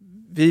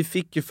 vi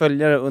fick ju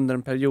följare under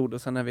en period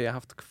och sen har vi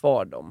haft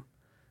kvar dem.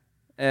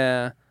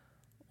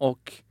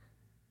 Och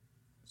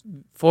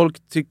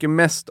folk tycker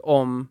mest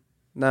om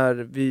när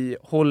vi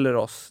håller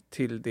oss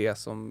till det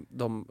som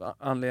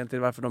anledningen till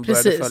varför de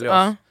började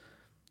följa oss.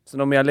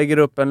 Så om jag lägger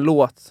upp en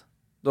låt,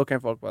 då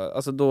kan folk bara,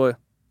 alltså då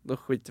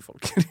skiter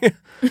folk i det.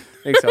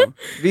 Liksom.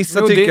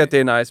 Vissa tycker att det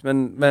är nice,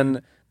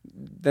 men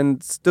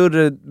den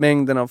större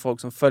mängden av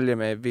folk som följer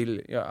mig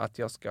vill att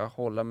jag ska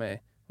hålla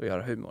mig och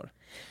göra humor.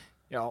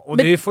 Ja, och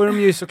det får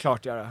de ju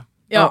såklart göra.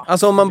 Ja.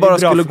 Alltså om man bara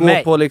skulle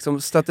gå på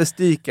liksom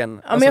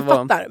statistiken. Ja, men jag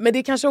fattar. Men det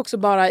är kanske också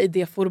bara i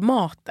det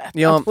formatet.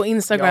 Ja. Att på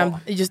Instagram,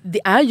 just,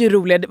 det är ju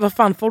roligt. Vad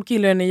fan, folk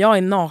gillar när jag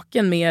är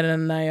naken mer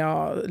än när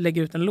jag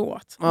lägger ut en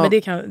låt. Ja. Men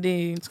det är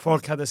ju inte så.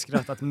 Folk hade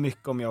skrattat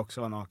mycket om jag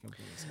också var naken på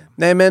Instagram.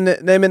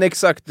 Nej men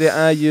exakt, det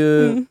är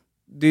ju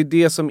det är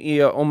det som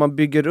är, om man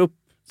bygger upp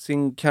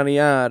sin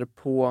karriär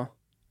på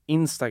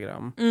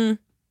Instagram.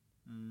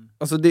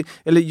 Alltså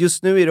eller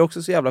just nu är det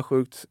också så jävla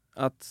sjukt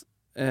att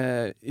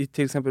i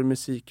till exempel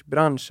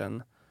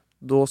musikbranschen,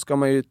 då ska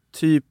man ju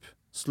typ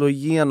slå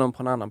igenom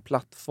på en annan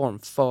plattform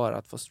för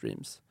att få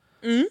streams.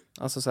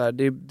 Alltså så här,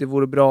 det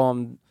vore bra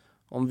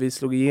om vi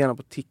slog igenom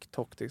på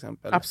TikTok till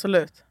exempel.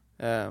 Absolut.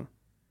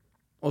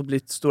 Och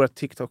blivit stora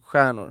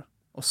TikTok-stjärnor.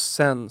 Och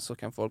sen så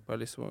kan folk börja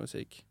lyssna på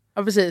musik.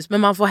 Ja, precis.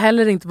 Men man får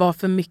heller inte vara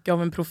för mycket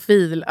av en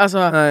profil. Alltså,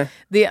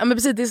 det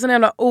är såna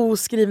jävla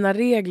oskrivna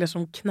regler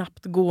som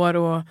knappt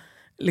går att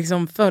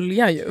liksom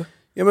följa ju.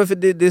 Ja, men för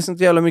det är sånt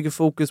jävla mycket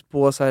fokus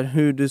på så här,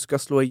 hur du ska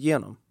slå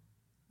igenom.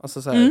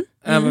 Alltså så här,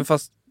 även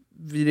fast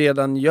vi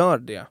redan gör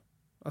det.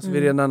 Alltså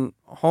vi redan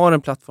har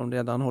en plattform,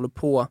 redan håller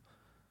på.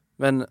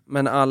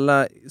 Men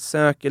alla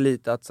söker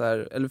lite att så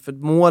här, eller för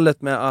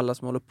målet med alla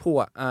som håller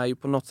på är ju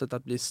på något sätt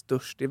att bli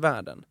störst i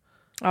världen.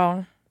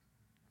 Ja.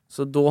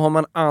 Så då har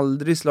man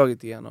aldrig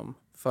slagit igenom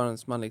förrän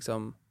man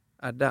liksom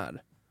är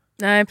där.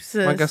 Nej,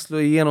 precis. Man kan slå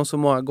igenom så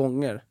många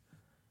gånger.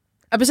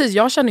 Ja, precis.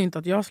 Jag känner ju inte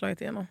att jag har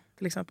slagit igenom,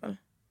 till exempel.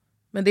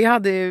 Men det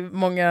hade ju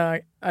många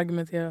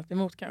argumenterat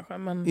emot kanske.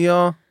 Men,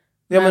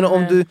 men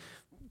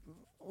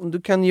om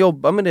du kan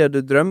jobba med det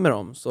du drömmer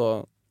om,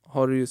 så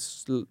har du ju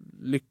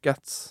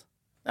lyckats.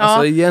 Ja.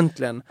 Alltså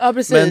egentligen. Ja,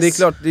 precis. Men det är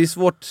klart, det är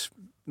svårt.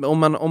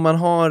 Om man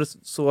har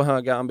så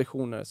höga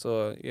ambitioner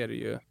så är det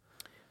ju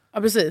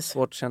precis.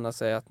 svårt att känna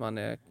sig att man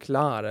är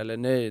klar eller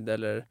nöjd.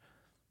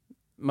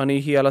 man är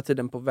hela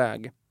tiden på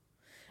väg.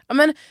 Ja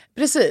men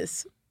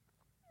precis.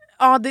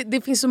 Ja,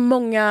 det finns så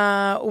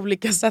många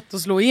olika sätt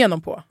att slå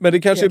igenom på. Men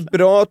det kanske är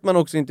bra att man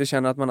också inte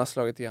känner att man har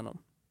slagit igenom.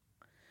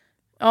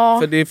 Ja.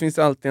 För det finns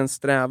alltid en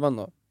strävan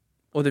då.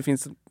 Och det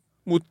finns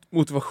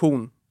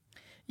motivation.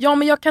 Ja,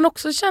 men jag kan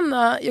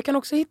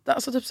också hitta,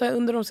 alltså typ så här,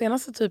 under de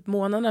senaste typ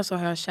månaderna så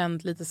har jag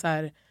känt lite så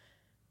här,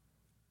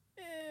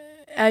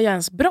 är jag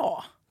ens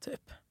bra?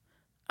 Typ.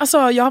 Alltså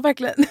jag har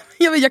verkligen,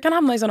 jag kan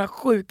hamna i sådana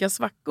sjuka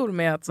svackor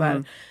med att så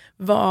här,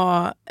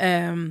 vad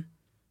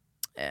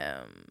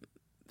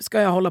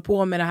ska jag hålla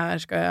på med det här?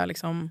 Ska jag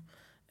liksom...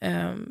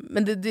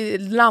 men det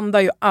landar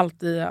ju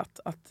alltid i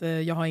att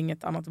jag har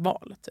inget annat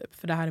val. Typ,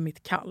 för det här är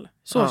mitt kall.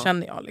 Så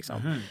känner jag.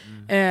 Liksom.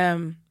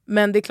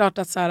 Men det är klart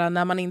att så här,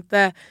 när man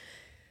inte...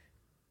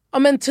 Ja,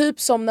 men typ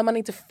som när man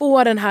inte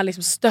får den här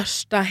liksom,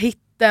 största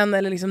hitten.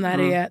 Eller liksom när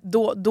det är,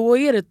 då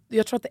är det...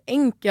 Jag tror att det är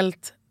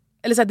enkelt...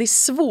 Eller så här, det är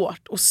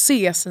svårt att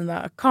se sina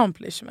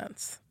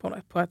accomplishments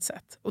på ett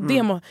sätt. Och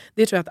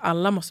det tror jag att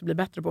alla måste bli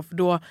bättre på. För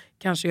då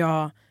kanske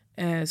jag...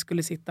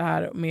 skulle sitta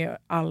här med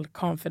all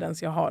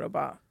confidence jag har och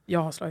bara, jag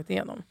har slagit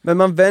igenom. Men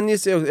man vänjer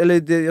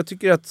sig, jag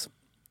tycker att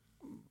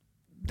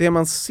det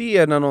man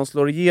ser när någon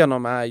slår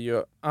igenom är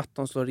ju att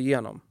de slår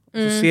igenom.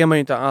 Så ser man ju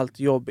inte allt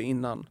jobb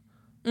innan.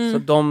 Så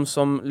de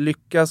som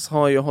lyckas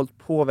har ju hållit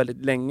på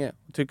väldigt länge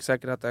och tycker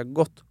säkert att det har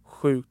gått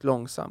sjukt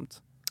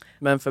långsamt.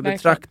 Men för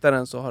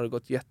betraktaren så har det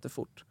gått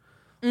jättefort.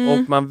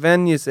 Och man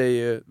vänjer sig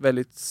ju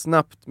väldigt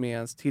snabbt med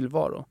ens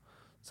tillvaro.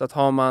 Så att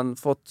har man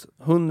fått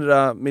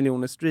 100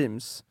 miljoner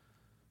streams,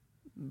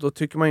 då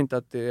tycker man inte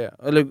att det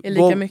är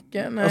lika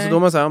mycket. Nej. Alltså då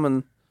man säger,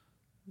 men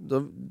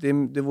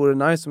det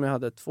vore nice om jag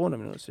hade 200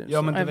 miljoner streams.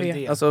 Ja, men det är väl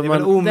det. Alltså, det är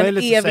väl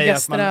omöjligt att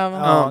säga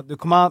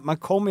att man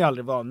kommer ju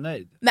aldrig vara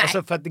nöjd. Nej.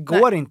 Alltså för att det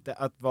går inte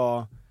att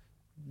vara...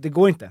 Det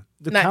går inte.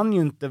 Du kan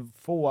ju inte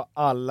få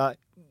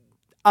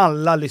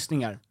alla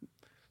lyssningar.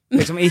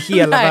 Liksom i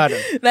hela världen.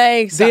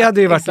 Nej, exakt. Det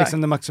hade ju varit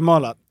liksom det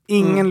maximala.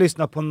 Ingen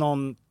lyssnar på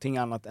någonting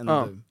annat än du.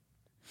 Nej,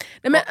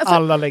 men alltså,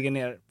 alla lägger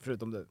ner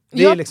förutom du.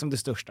 Det är liksom det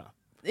största.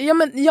 Nej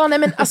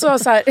men alltså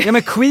så här. Ja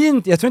men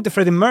Queen, jag tror inte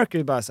Freddie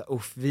Mercury bara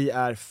så vi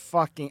är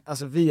fucking,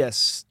 alltså vi är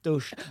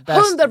störst,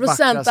 bäst, 100%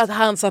 vackrast. att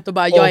han satt och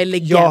bara, jag är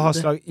legend.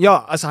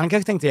 Alltså han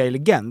kanske tänkte jag är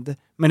legend,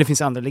 men det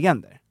finns andra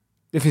legender.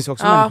 Det finns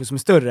också människor som är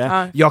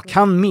större. Jag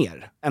kan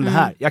mer än det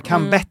här. Jag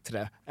kan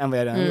bättre än vad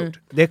jag redan gjort.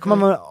 Det kommer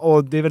man,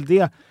 och det är väl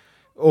det.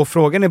 Och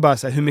frågan är bara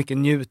så här, hur mycket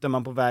njuter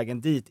man på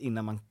vägen dit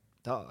innan man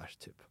dör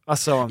typ.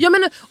 Alltså... Ja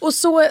men och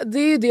så det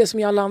är ju det som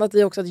jag har landat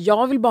i också, att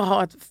jag vill bara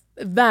ha ett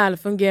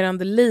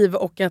välfungerande liv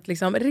och att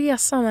liksom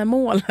resan är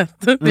målet.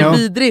 Det är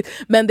vidrigt,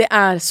 men det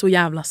är så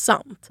jävla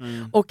sant.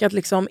 Och att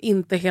liksom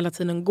inte hela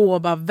tiden gå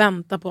och bara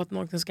vänta på att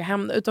något ska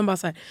hända, utan bara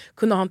så här,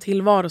 kunna ha en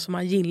tillvaro som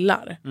man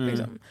gillar.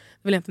 Liksom.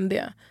 Det vill inte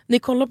det. Ni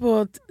kollar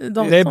på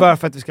datorn. Det är bara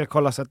för att vi ska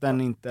kolla så att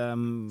den inte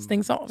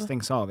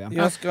stängs av. Ja.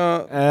 Jag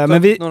ska ta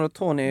några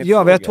Tony-frågor.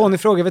 Ja, vi har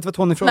Tony-frågor. Vet du vad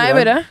Tony-frågor är? Nej,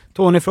 vad är det?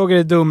 Tony-frågor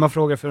är dumma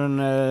frågor för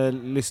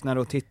en lyssnare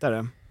och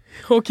tittare.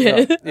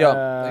 Okej.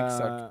 Ja,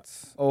 exakt.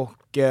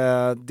 Och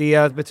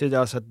det betyder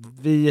alltså att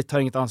vi tar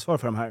inget ansvar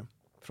för de här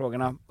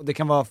frågorna. Och det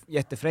kan vara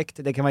jättefräckt,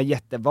 det kan vara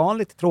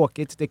jättevanligt,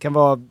 tråkigt, det kan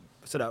vara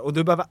sådär. Och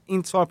du behöver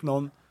inte svara på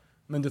någon,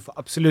 men du får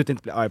absolut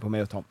inte bli arg på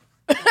mig och Tom.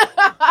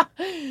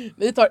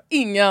 Vi tar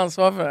inga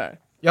ansvar för det här.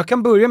 Jag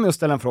kan börja med att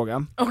ställa en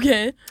fråga.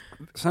 Okej.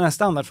 Sådana här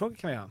standardfrågor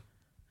kan vi ha.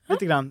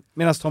 Lite grann,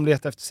 medan Tom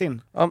letar efter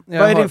sin. Ja, vad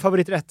är din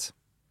favoriträtt?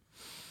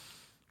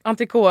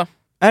 Entrecote.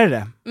 Är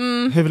det?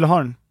 Hur vill du ha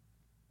den?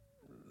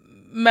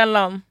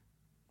 Mellan.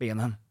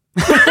 Benen.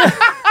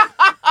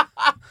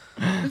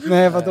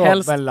 Nej, vadå?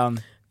 Helst. Mellan.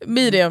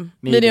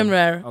 Medium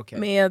rare. Okay.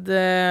 Med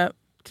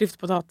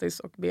klyftpotatis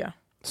och bea.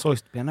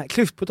 Sojsbena.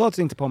 Klyftpotatis,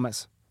 inte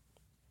pommes.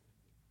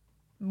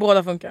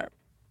 Båda funkar.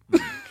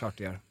 Klart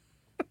det gör.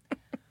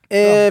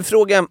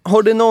 Fråga,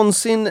 har det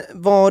någonsin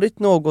varit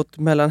något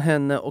mellan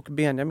henne och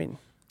Benjamin?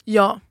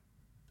 Ja.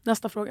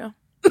 Nästa fråga.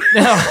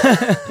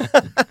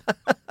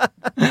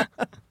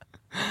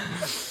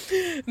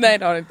 Nej,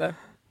 det har det inte.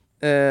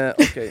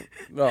 Okej,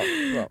 bra.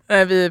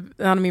 Nej,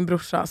 han är min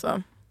brorsa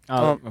alltså.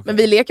 Okay. Men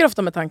vi leker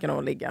ofta med tanken om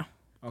att ligga.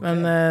 Okay.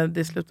 Men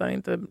det slutar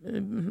inte i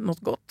något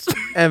gott.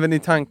 Även i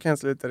tanken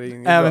slutar det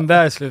inget Även bra.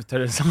 där slutar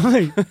det som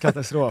en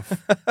katastrof.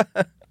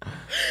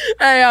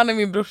 Nej, han är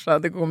min brorsa,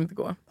 det kommer inte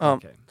gå. Ja.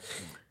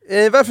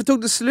 Okay. Varför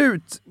tog det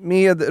slut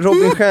med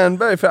Robin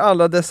Stjernberg för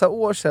alla dessa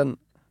år sedan?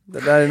 Det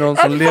där är någon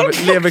som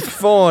lever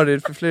kvar i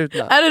det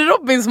förflutna. Är det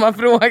Robin som har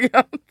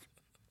frågat?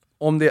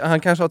 Han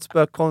kanske har ett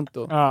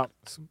spökkonto. Ja.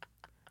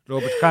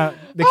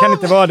 Det kan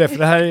inte vara det, för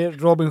det här är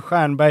Robin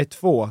Stjernberg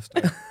 2.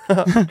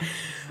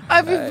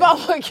 Aj, fy fan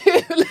vad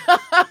kul!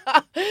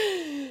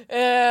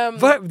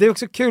 Det är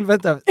också kul,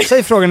 vänta.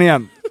 Säg frågan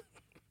igen.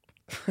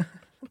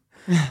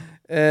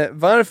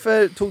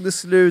 Varför tog det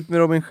slut med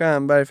Robin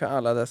Stjernberg för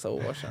alla dessa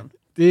år sedan?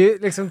 Det är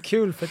liksom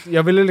kul, för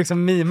jag ville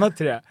liksom mima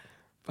till det.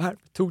 Varför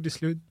tog det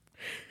slut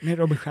med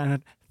Robin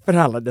Stjernberg för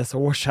alla dessa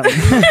år sedan?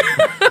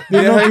 Det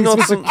är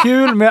något som är så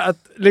kul med att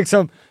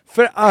liksom,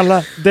 för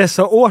alla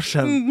dessa år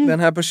sedan. Den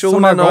här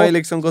personen har ju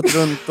liksom gått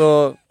runt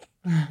och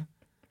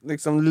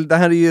liksom, det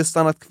här är ju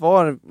stannat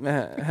kvar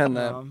med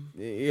henne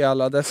i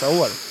alla dessa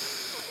år.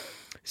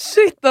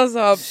 Shit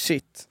alltså.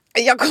 Shit.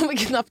 Jag kommer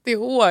knappt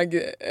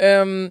ihåg.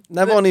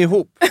 När var ni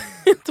ihop?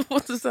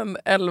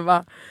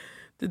 2011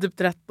 till typ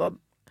 13.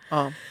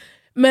 Ja.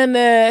 Men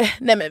nej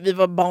men vi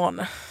var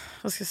barn.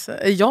 Vad ska jag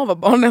säga? Jag var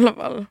barn i alla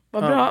fall.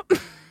 Vad bra.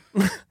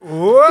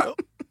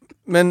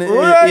 Men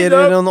är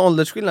det någon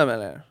åldersskillnad med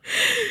det?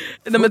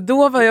 Nej men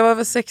då var jag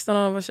över 16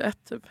 och var 21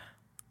 typ.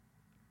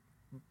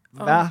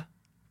 Va?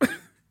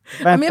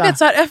 Men jag vet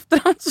så här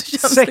efterhand så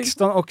känns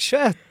 16 och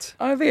 21?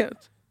 Ja, jag vet.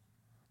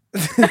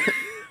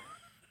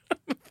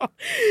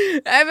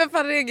 Nej men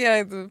fan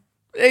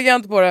reagerar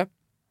inte på det.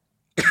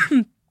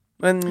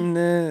 Men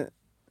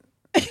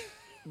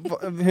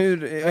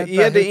hur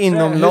är det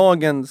inom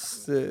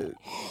lagens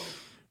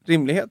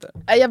rimligheter?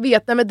 Jag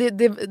vet, nej men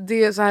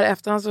det är så här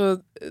efterhand så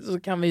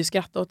kan vi ju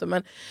skratta åt det,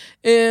 men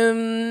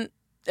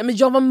men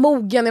jag var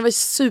mogen, jag var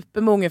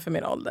supermogen för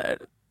min ålder.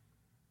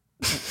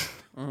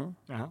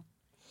 Jaha.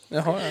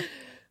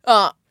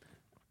 Ja.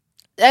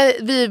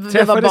 Vi var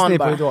Träffades barn ni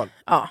bara. på Idol?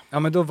 Ja. Ja,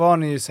 men då var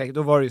du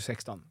ju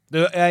 16.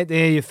 Det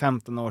är ju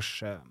 15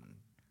 års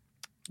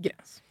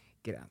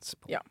gräns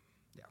på. Ja.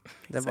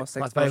 Det var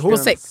På att vara ihop,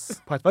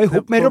 på att vara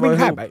ihop med På att Robin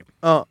vara ihop. Herberg.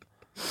 Ja.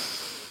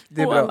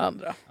 Det är Och bra. alla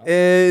andra.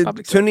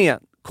 Turné.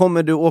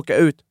 Kommer du åka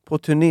ut på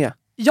turné?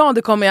 Ja,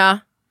 det kommer jag.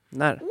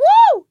 När?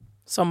 Woo!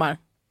 Sommar.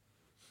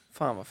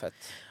 Fan vad fett.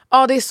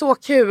 Ja, det är så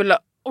kul.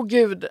 Åh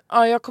gud.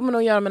 Ja, jag kommer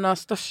nog göra mina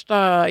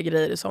största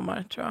grejer i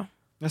sommar, tror jag.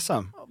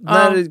 Jaså?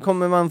 När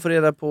kommer man få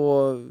reda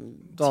på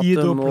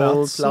datum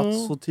och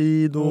plats och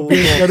tid och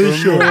vilka du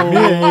kör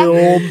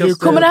med?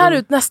 Kommer det här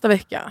ut nästa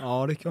vecka?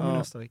 Ja, det kommer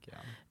nästa vecka.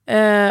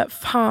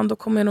 Fan, då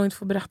kommer jag nog inte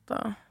få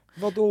berätta.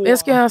 Vadå? Jag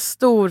ska göra en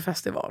stor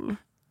festival.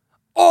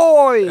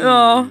 Oj!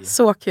 Ja,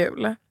 så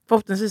kul.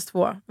 Förhoppningsvis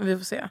 2, men vi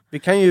får se. Vi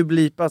kan ju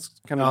blipa,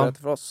 kan du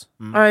berätta för oss?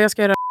 Ja, jag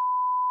ska göra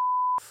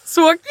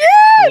så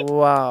kul!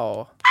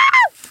 Wow.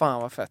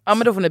 Fan vad fett. Ja,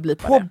 men då får ni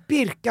blipa på det.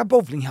 Birka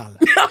bowlinghall.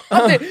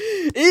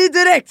 I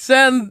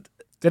direktsänd!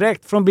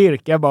 Direkt från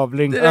Birka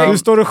bowling. Du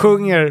står och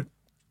sjunger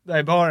där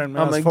i baren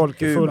medan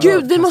folk är fulla.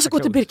 Gud, vi måste gå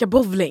till Birka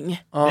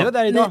bowling. Ja. Vi var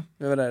där idag.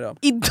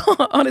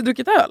 Idag? Har ni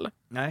druckit öl?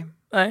 Nej,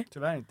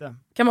 tyvärr inte.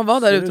 Kan man vara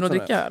där utan att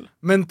dricka öl?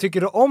 Men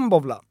tycker du om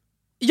bowla?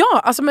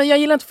 Ja, alltså men jag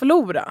gillar inte att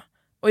förlora.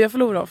 Och jag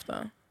förlorar ofta.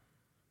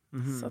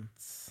 Så att...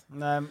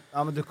 Nej,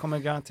 ja, men du kommer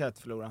garanterat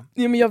förlora.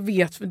 Ja, men jag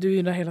vet, för du är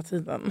ju där hela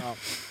tiden. Ja.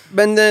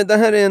 Men det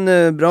här är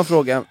en bra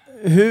fråga.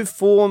 Hur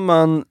får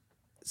man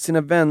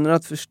sina vänner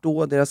att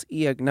förstå deras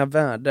egna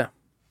värde?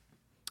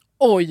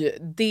 Oj,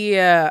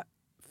 det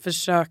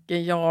försöker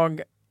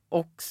jag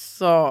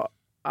också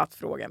att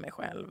fråga mig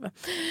själv.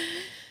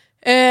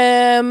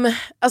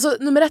 Alltså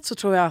nummer 1 så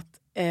tror jag att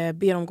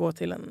be dem gå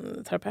till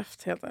en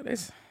terapeut, helt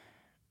ärligt.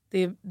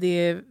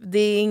 Det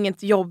är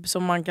inget jobb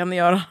som man kan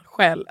göra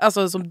själv,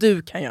 alltså som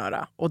du kan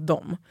göra åt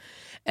dem.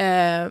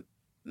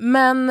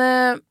 Men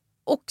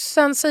och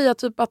sen säga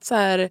typ att så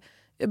här,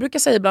 jag brukar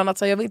säga ibland att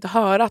så här, jag vill inte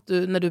höra att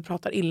när du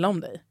pratar illa om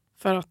dig,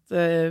 för att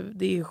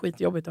det är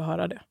skitjobbigt att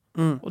höra det.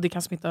 Och det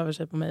kan smitta över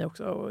sig på mig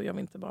också, och jag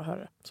vill inte bara höra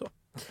det. Så.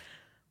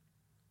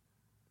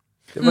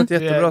 Det var ett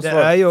jättebra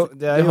svar. Jag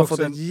har fått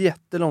också ett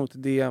jättelångt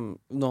DM,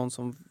 någon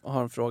som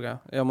har en fråga.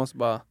 Jag måste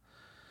bara...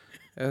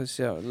 Jag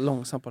ser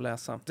långsamt på att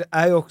läsa. Det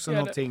är ju också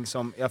någonting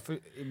som...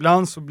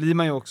 ibland så blir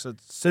man ju också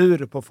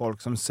sur på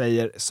folk som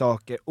säger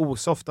saker,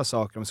 osofta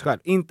saker om sig själv.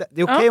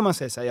 Det är okej om man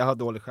säger så här, jag har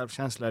dålig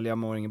självkänsla eller jag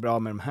mår inget bra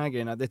med de här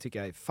grejerna. Det tycker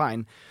jag är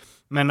fine.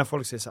 Men när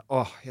folk säger så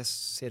här, jag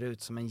ser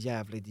ut som en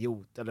jävla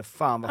idiot. Eller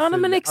fan vad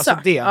ful. Men exakt.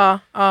 Alltså det.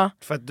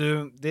 För att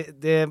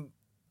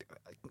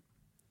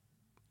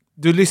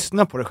du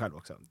lyssnar på dig själv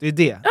också. Det är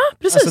det. Ja,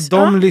 precis. Alltså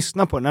de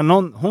lyssnar på det.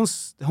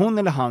 När hon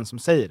eller han som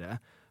säger det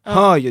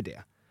hör ju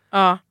det.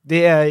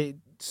 Det är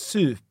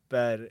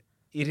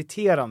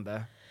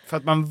superirriterande. För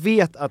att man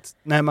vet att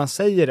när man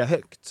säger det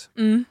högt,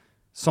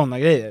 sådana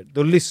grejer,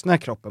 då lyssnar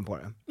kroppen på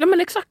det. Ja,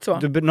 men exakt så.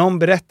 Någon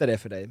berättar det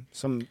för dig,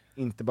 som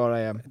inte bara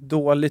är...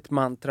 Dåligt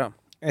mantra.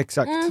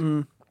 Exakt.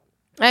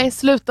 Nej,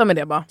 sluta med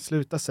det bara.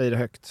 Sluta säga det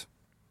högt.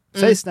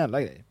 Säg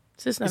snälla grejer.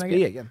 Säg snälla I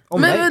grejer. spegeln.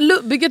 Men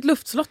bygg ett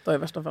luftslott då i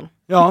värsta fall.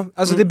 Ja,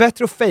 alltså det är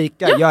bättre att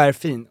fejka, jag är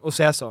fin, och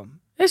säga så.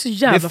 Det är så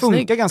jävla det funkar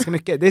snygg. ganska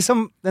mycket. Det är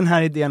som den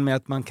här idén med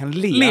att man kan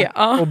le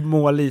och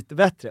må lite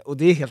bättre. Och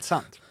det är helt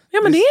sant. Ja,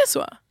 men det är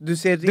så. Du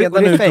ser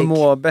redan ut att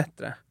må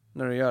bättre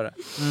när du gör det.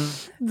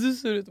 Du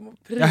ser ut att må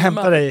prima. Jag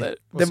hämtar dig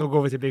och så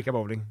går vi till Birka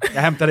bowling.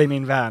 Jag hämtar dig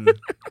min van.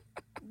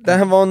 Det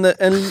här var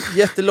en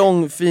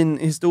jättelång fin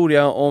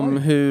historia om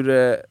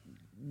hur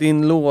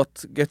din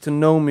låt Get to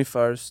know me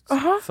first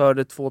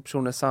förde 2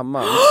 personer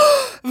samman.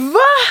 Va?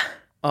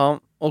 Ja,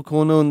 och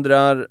hon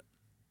undrar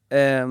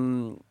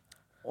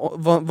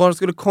vad det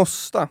skulle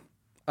kosta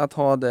att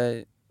ha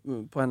dig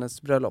på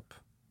hennes bröllop.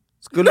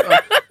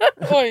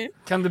 Oj.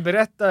 Kan du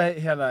berätta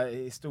hela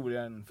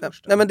historien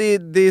först? Nej, men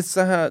det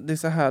är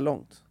så här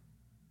långt.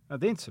 Ja,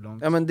 det är inte så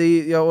långt. Ja, men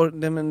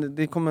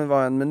det kommer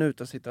vara 1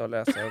 minut att sitta och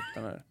läsa upp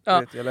den här.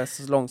 Jag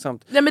läser så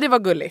långsamt. Nej, men det var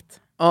gulligt.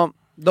 Ja,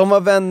 de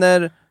var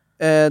vänner.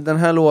 Den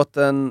här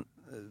låten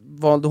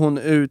valde hon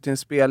ut en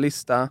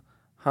spellista.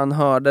 Han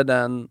hörde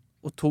den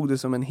och tog det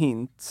som en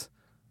hint.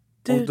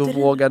 Och då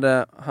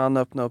vågade han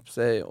öppna upp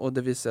sig och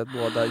det visade att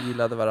båda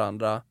gillade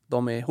varandra.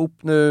 De är ihop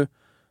nu.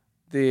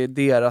 Det är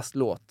deras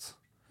låt.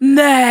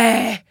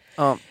 Nej!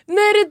 Ja.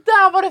 Nej, det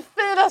där var det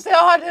finaste jag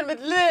har hört i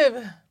mitt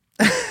liv!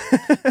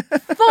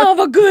 Fan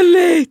vad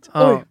gulligt!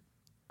 Ja. Oj.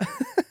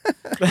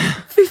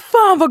 Fy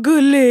fan vad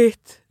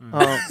gulligt!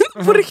 Ja.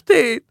 På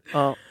riktigt!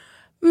 Ja.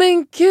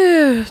 Men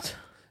gud!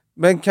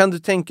 Men kan du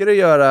tänka dig att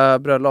göra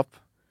bröllop?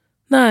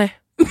 Nej.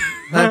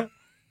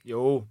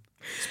 Jo.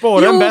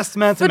 Spara en best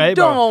man till mig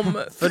bara.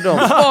 För dem.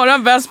 Spara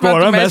en best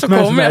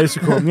man till mig så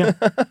kommer jag.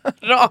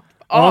 Rakt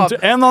av.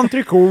 En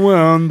entrecote och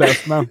en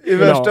best man. I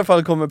värsta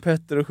fall kommer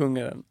Petter och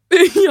sjunger den.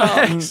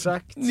 Ja,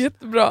 exakt.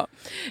 Jättebra.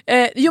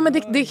 Jo men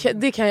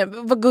det kan jag,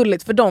 vad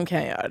gulligt, för dem kan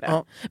jag göra det.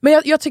 Ja.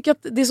 Men jag tycker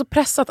att det är så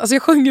pressat. Alltså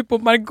jag sjunger på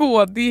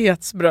Margot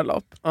Dietz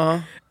bröllop.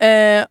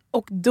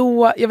 Och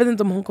då, jag vet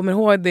inte om hon kommer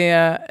ihåg det,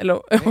 eller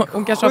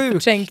hon kanske har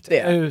förträngt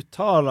det.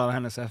 Uttal av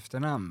hennes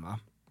efternamn, va?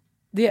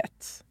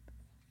 Dietz.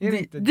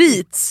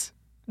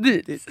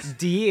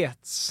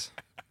 Dietz.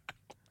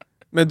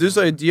 Men du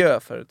sa ju Dieu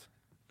förut.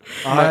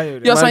 Ja,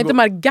 jag sa inte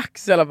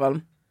Margax i alla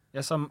fall.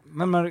 Jag sa,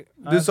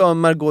 du sa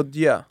Margot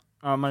Dieu.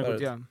 Ja, Margot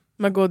Dieu.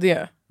 Margot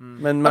Dieu.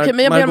 Men Okej,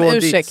 men jag ber om Margot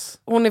ursäkt. Ditz.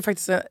 Hon är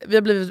faktiskt, vi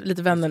har blivit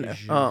lite vänner nu.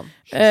 Ja.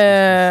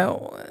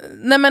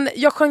 Nej men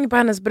jag sjöng på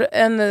hennes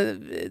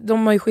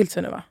de har ju skilt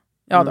sig nu, va?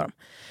 Ja, då.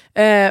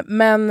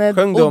 Men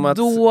sjöng du om att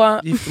då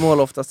giftermål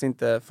oftast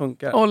inte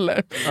funkar?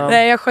 håller.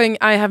 Nej, jag sjöng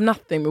I Have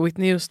Nothing med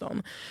Whitney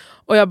Houston.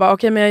 Och jag bara,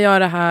 okej, men jag gör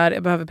det här,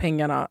 jag behöver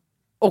pengarna.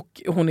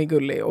 Och hon är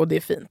gullig och det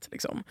är fint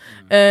liksom.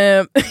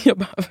 Jag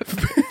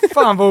behöver...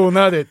 Fan vad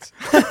onödigt.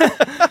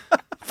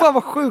 Fan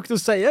vad sjukt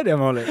att säga det,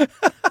 Molly.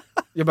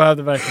 Jag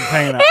behövde verkligen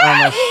pengarna.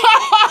 Annars...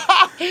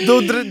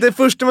 Det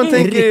första man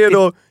tänker är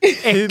då,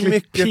 hur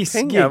mycket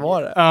pengar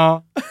var det?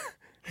 Ja.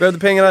 Behövde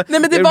pengarna. Nej,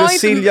 men det var var inte...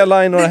 Silja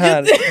Line och det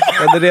här.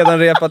 Jag hade redan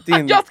repat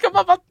in. Jag ska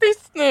bara vara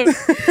tyst nu.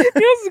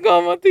 Jag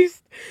ska vara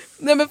tyst.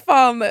 Nej men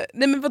fan.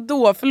 Nej men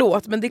vadå,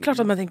 förlåt. Men det är klart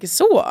att man tänker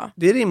så.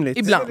 Det är rimligt.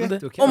 Ibland. Det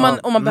är okay.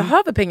 Om man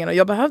behöver pengarna.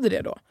 Jag behövde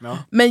det då. Ja.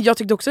 Men jag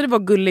tyckte också det var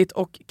gulligt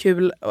och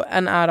kul och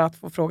en ära att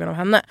få frågan av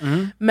henne.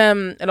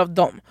 Men, eller av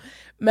dem.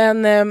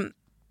 Men...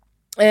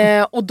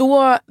 och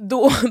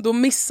då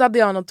missade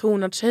jag någon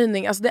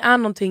tonartshöjning. Alltså det är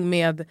någonting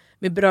med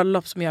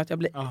bröllop som gör att jag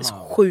blir så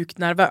sjukt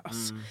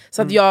nervös.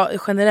 Så att jag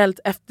generellt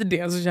efter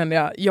det så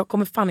kände jag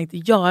kommer fan inte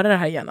göra det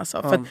här igen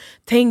alltså. För att,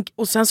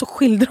 och sen så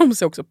skilde de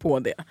sig också på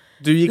det.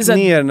 Du gick det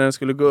ner när den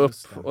skulle gå upp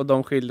och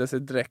de skilde sig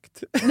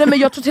direkt. Nej men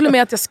jag tror till och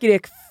med att jag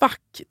skrek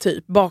fuck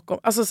typ bakom.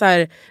 Alltså så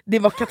här, det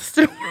var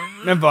katastrof.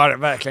 Men var det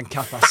verkligen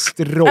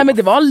katastrof? Nej men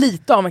det var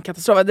lite av en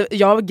katastrof.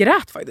 Jag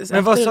grät faktiskt.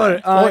 Men vad sa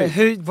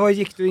du? Vad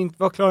gick du inte?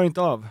 Vad klarade du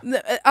inte av?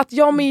 Att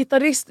jag och min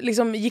gitarrist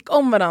liksom gick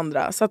om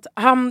varandra. Så att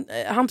han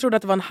trodde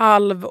att det var en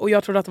halv och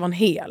jag trodde att det var en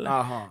hel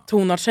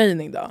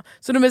tonartshöjning då.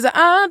 Så de är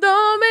såhär,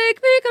 don't make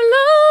me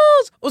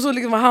close. Och så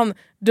liksom var han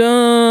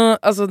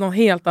alltså någon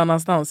helt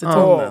annanstans i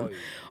tonen.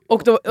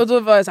 Och då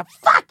var jag såhär,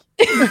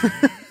 fuck!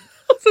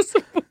 Så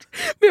fort.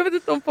 Men jag vet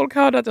inte om folk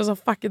hörde att jag sa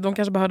fuck. De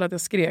kanske bara hörde att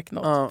jag skrek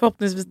något.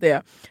 Förhoppningsvis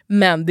det.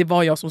 Men det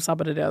var jag som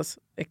sabbade deras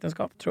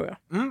äktenskap, tror jag.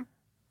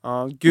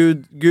 Ja,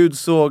 Gud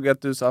såg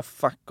att du sa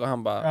fuck och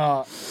han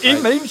bara...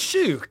 In med din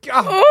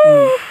kyrka!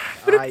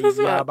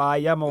 Fruktansvärt.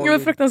 Det var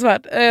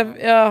fruktansvärt.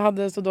 Jag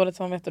hade så dåligt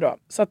samvete då.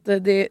 Så att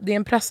det är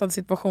en pressad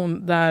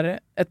situation där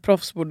ett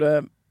proffs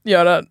borde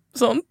göra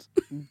sånt.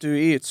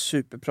 Du är ett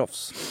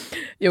superproffs.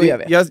 Jo, jag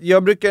vet.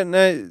 Jag brukar,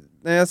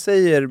 när jag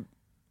säger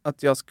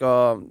att jag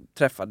ska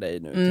träffa dig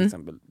nu till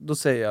exempel, då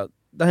säger jag,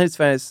 det här är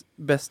Sveriges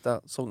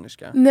bästa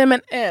sångerska. Nej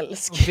men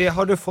älsk. Det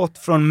har du fått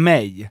från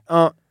mig.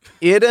 Ja,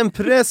 är det en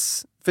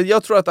press, för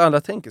jag tror att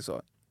alla tänker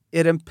så,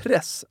 är det en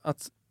press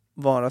att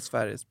vara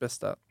Sveriges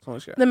bästa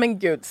sångerska? Nej men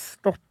gud,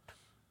 stopp.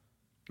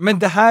 Men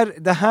det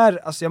här,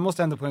 alltså jag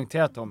måste ändå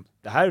poängtera att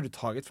det här har du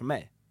tagit från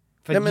mig.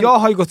 För jag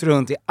har ju gått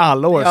runt i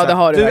alla år. Ja, det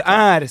har du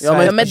är Sveriges.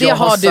 Ja, men det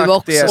har du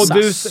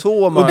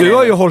också. Och du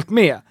har ju hållit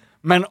med.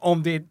 Men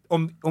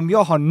om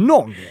jag har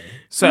någon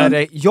grej så är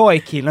det, jag är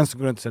killen som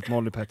går runt och säger att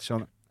Molly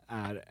Pettersson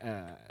är...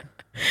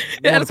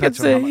 jag älskar att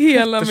säga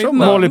hela mitt namn.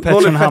 Molly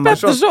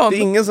Pettersson. Det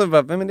är ingen som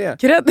bara, vem är det?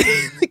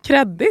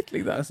 Kredit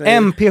liksom.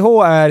 MPH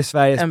är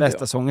Sveriges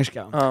bästa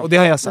sångerska. Och det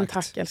har jag sagt.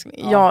 Men tack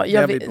älskling.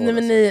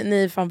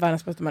 Ni är fan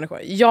världens bästa människor.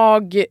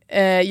 Jag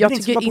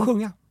tycker inte...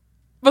 sjunga.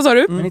 Vad sa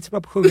du? Men inte så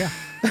bra på att sjunga.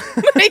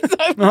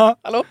 Ja.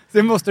 Hallå?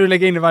 Det måste du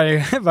lägga in i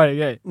varje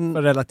grej. För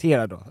att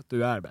relatera då, att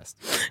du är bäst.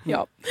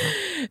 Ja.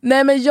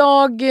 Nej men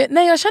jag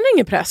känner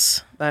ingen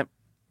press.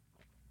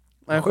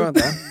 Nej,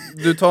 skönt.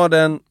 Du tar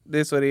den, det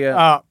är så det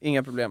är.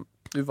 Inga problem.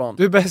 Du är van.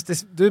 Du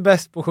är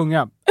bäst på att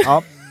sjunga.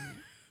 Ja.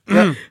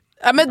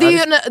 Ja, men det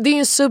är ju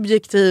en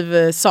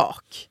subjektiv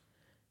sak.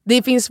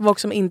 Det finns folk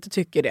som inte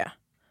tycker det.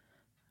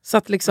 Så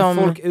att liksom...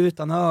 Folk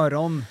utan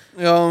öron.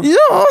 Ja.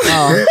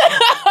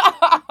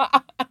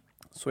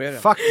 Så är det.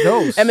 Fuck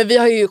those. Nej, men vi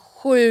har ju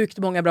sjukt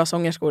många bra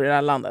sångerskor i det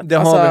här landet. Det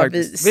har vi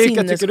faktiskt.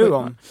 Vilka tycker du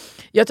om?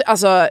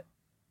 Alltså,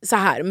 så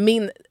här,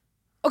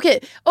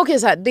 Okej,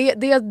 så här,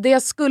 det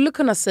jag skulle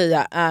kunna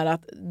säga är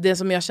att det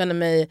som jag känner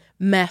mig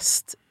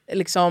mest,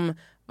 liksom,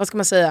 vad ska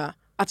man säga,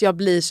 att jag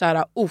blir så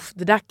här,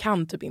 det där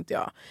kan typ inte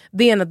jag.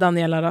 Det är när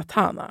Daniela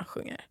Ratana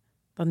sjunger.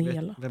 Vem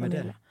är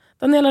det?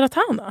 Daniela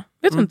Ratana,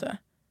 vet du inte?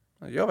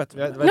 Jag vet.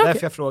 Det var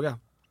därför jag frågade.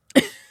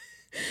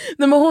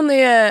 Nej, men hon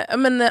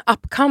är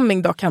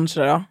upcoming då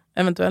kanske då,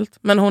 eventuellt.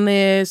 Men hon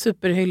är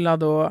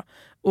superhyllad och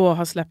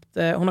har släppt,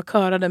 hon har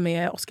körade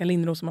med Oskar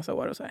Lindros massa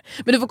år och så här.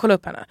 Men du får kolla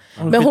upp henne.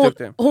 Men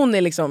hon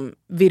är liksom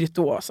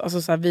virtuos.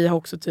 Alltså så här, vi har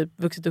också typ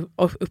vuxit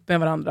upp med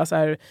varandra så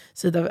här,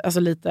 sida, alltså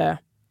lite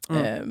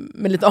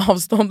med lite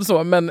avstånd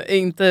så, men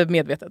inte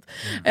medvetet.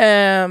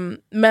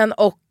 Men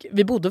och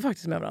vi bodde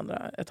faktiskt med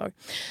varandra ett tag.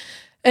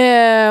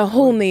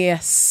 Hon är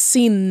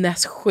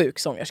sinnessjuk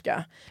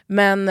sångerska.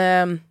 Men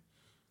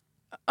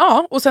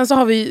ja, och sen så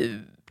har vi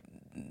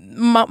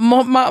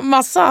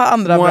massa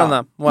andra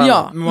Moana.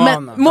 Ja,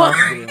 Moana. Moana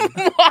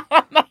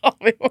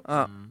har vi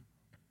också.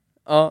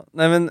 Ja,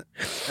 nej men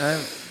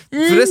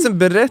förresten,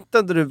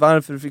 berättade du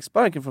varför du fick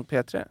sparken från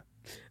P3?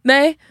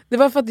 Nej, det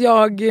var för att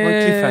jag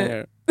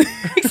cliffhanger.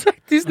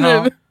 Exakt, just nu.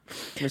 Ja.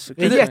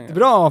 Det är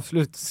jättebra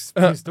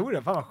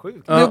avslutshistoria, fan vad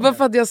sjukt. Det var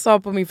för att jag sa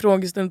på min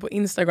frågestund på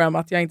Instagram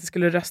att jag inte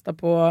skulle rösta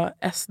på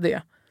SD. Okay.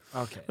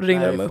 Och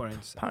ringde dem upp.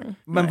 Pang.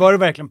 Men var det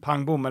verkligen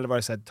pang bom eller var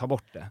det så här, ta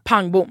bort det?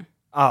 Pang bom.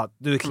 Ja,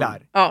 du är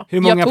klar. Ja,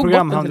 hur många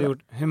program hann du gjort?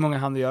 Hur många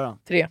hann du göra?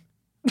 3.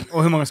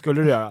 Och hur många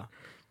skulle du göra?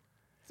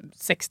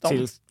 16.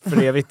 Till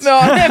för evigt.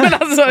 Ja, nej, men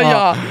alltså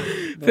ja.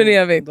 För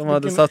evigt. De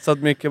hade satsat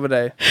mycket på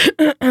dig.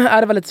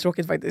 Ja, det var lite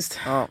tråkigt faktiskt.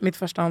 Ja. Mitt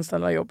första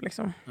anställda jobb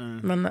liksom.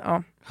 Men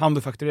ja. Hann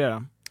du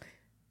fakturera?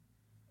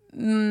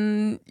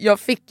 Jag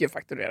fick ju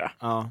fakturera.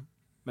 Ja,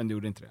 men du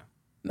gjorde inte det.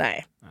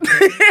 Nej.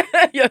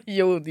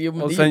 Jo,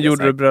 och sen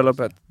gjorde du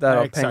bröllopet.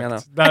 Därav pengarna.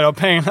 Därav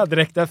pengarna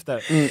direkt efter.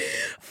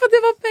 För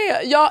det var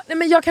pengar. Ja, nej,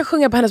 men jag kan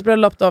sjunga på hennes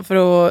bröllop då för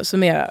att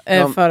summera.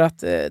 För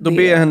att, då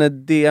ber jag henne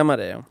DMa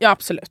dig. Ja,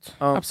 absolut.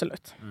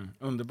 Absolut.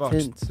 Underbart.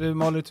 Fint. Du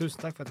Molly,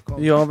 tusen tack för att du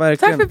kom. Ja,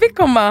 verkligen. Tack för att vi fick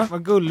komma.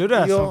 Vad gullig du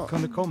är som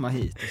kunde komma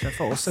hit och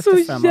träffa oss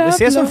efter 5 år. Vi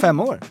ses om 5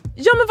 år.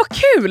 Ja, men vad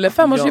kul!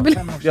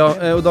 5-årsjubileum.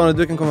 Ja, och Daniel,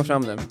 du kan komma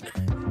fram nu.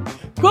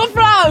 Kom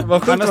fram!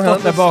 Vad sjukt, han har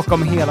stått där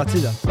bakom hela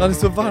tiden. Han är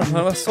så varm,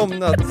 han har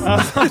somnat.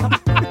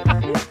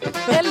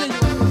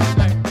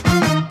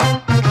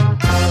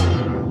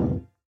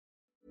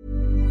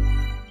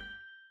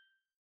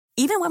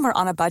 Even when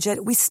we're on a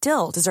budget, we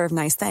still deserve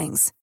nice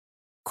things.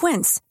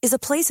 Quince is a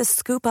place to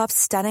scoop up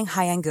stunning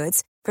high-end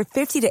goods for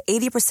 50 to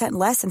 80%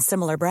 less than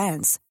similar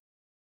brands.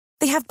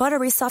 They have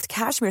buttery soft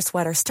cashmere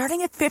sweaters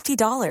starting at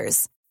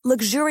 $50,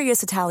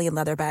 luxurious Italian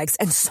leather bags,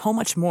 and so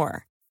much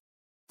more.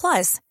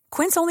 Plus,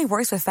 Quince only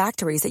works with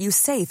factories that use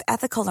safe,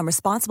 ethical, and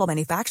responsible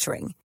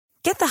manufacturing.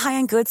 Get the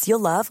high-end goods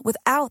you'll love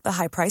without the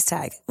high price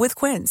tag with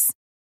Quince.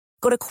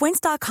 Go to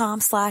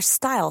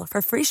quince.com/style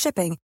for free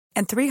shipping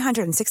and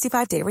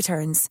 365-day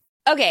returns.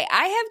 Okay,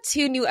 I have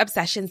 2 new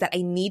obsessions that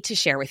I need to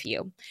share with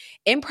you.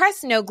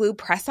 Impress No Glue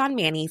Press-On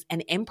Manis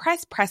and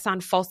Impress Press-On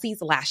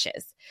Falsies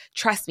Lashes.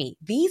 Trust me,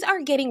 these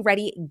are getting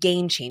ready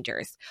game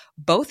changers.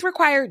 Both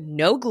require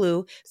no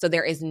glue, so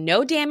there is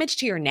no damage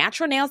to your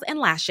natural nails and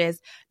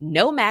lashes,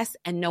 no mess,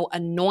 and no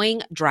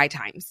annoying dry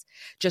times.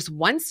 Just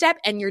one step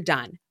and you're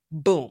done.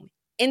 Boom.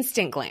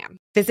 Instant glam.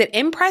 Visit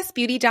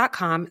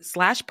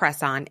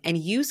impressbeauty.com/presson and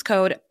use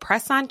code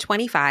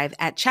PRESSON25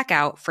 at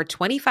checkout for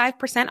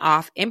 25%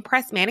 off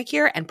Impress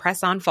Manicure and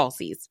Press-On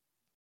Falsies.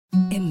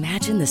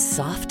 Imagine the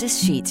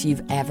softest sheets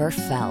you've ever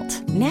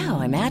felt.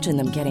 Now imagine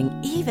them getting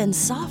even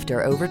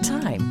softer over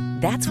time.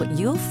 That's what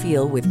you'll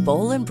feel with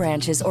Boll &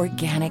 Branch's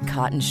organic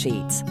cotton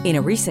sheets. In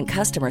a recent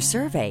customer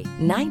survey,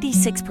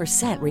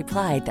 96%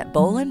 replied that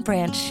Boll &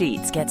 Branch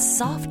sheets get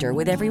softer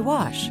with every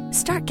wash.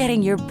 Start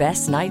getting your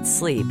best night's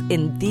sleep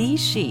in these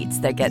sheets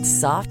that get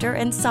softer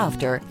and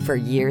softer for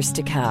years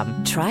to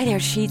come. Try their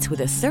sheets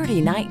with a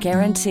 30-night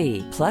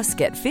guarantee. Plus,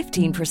 get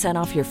 15%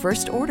 off your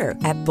first order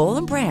at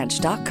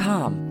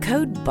bollandbranch.com.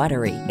 Code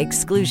BUTTERY.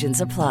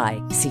 Exclusions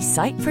apply. See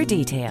site for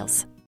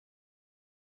details.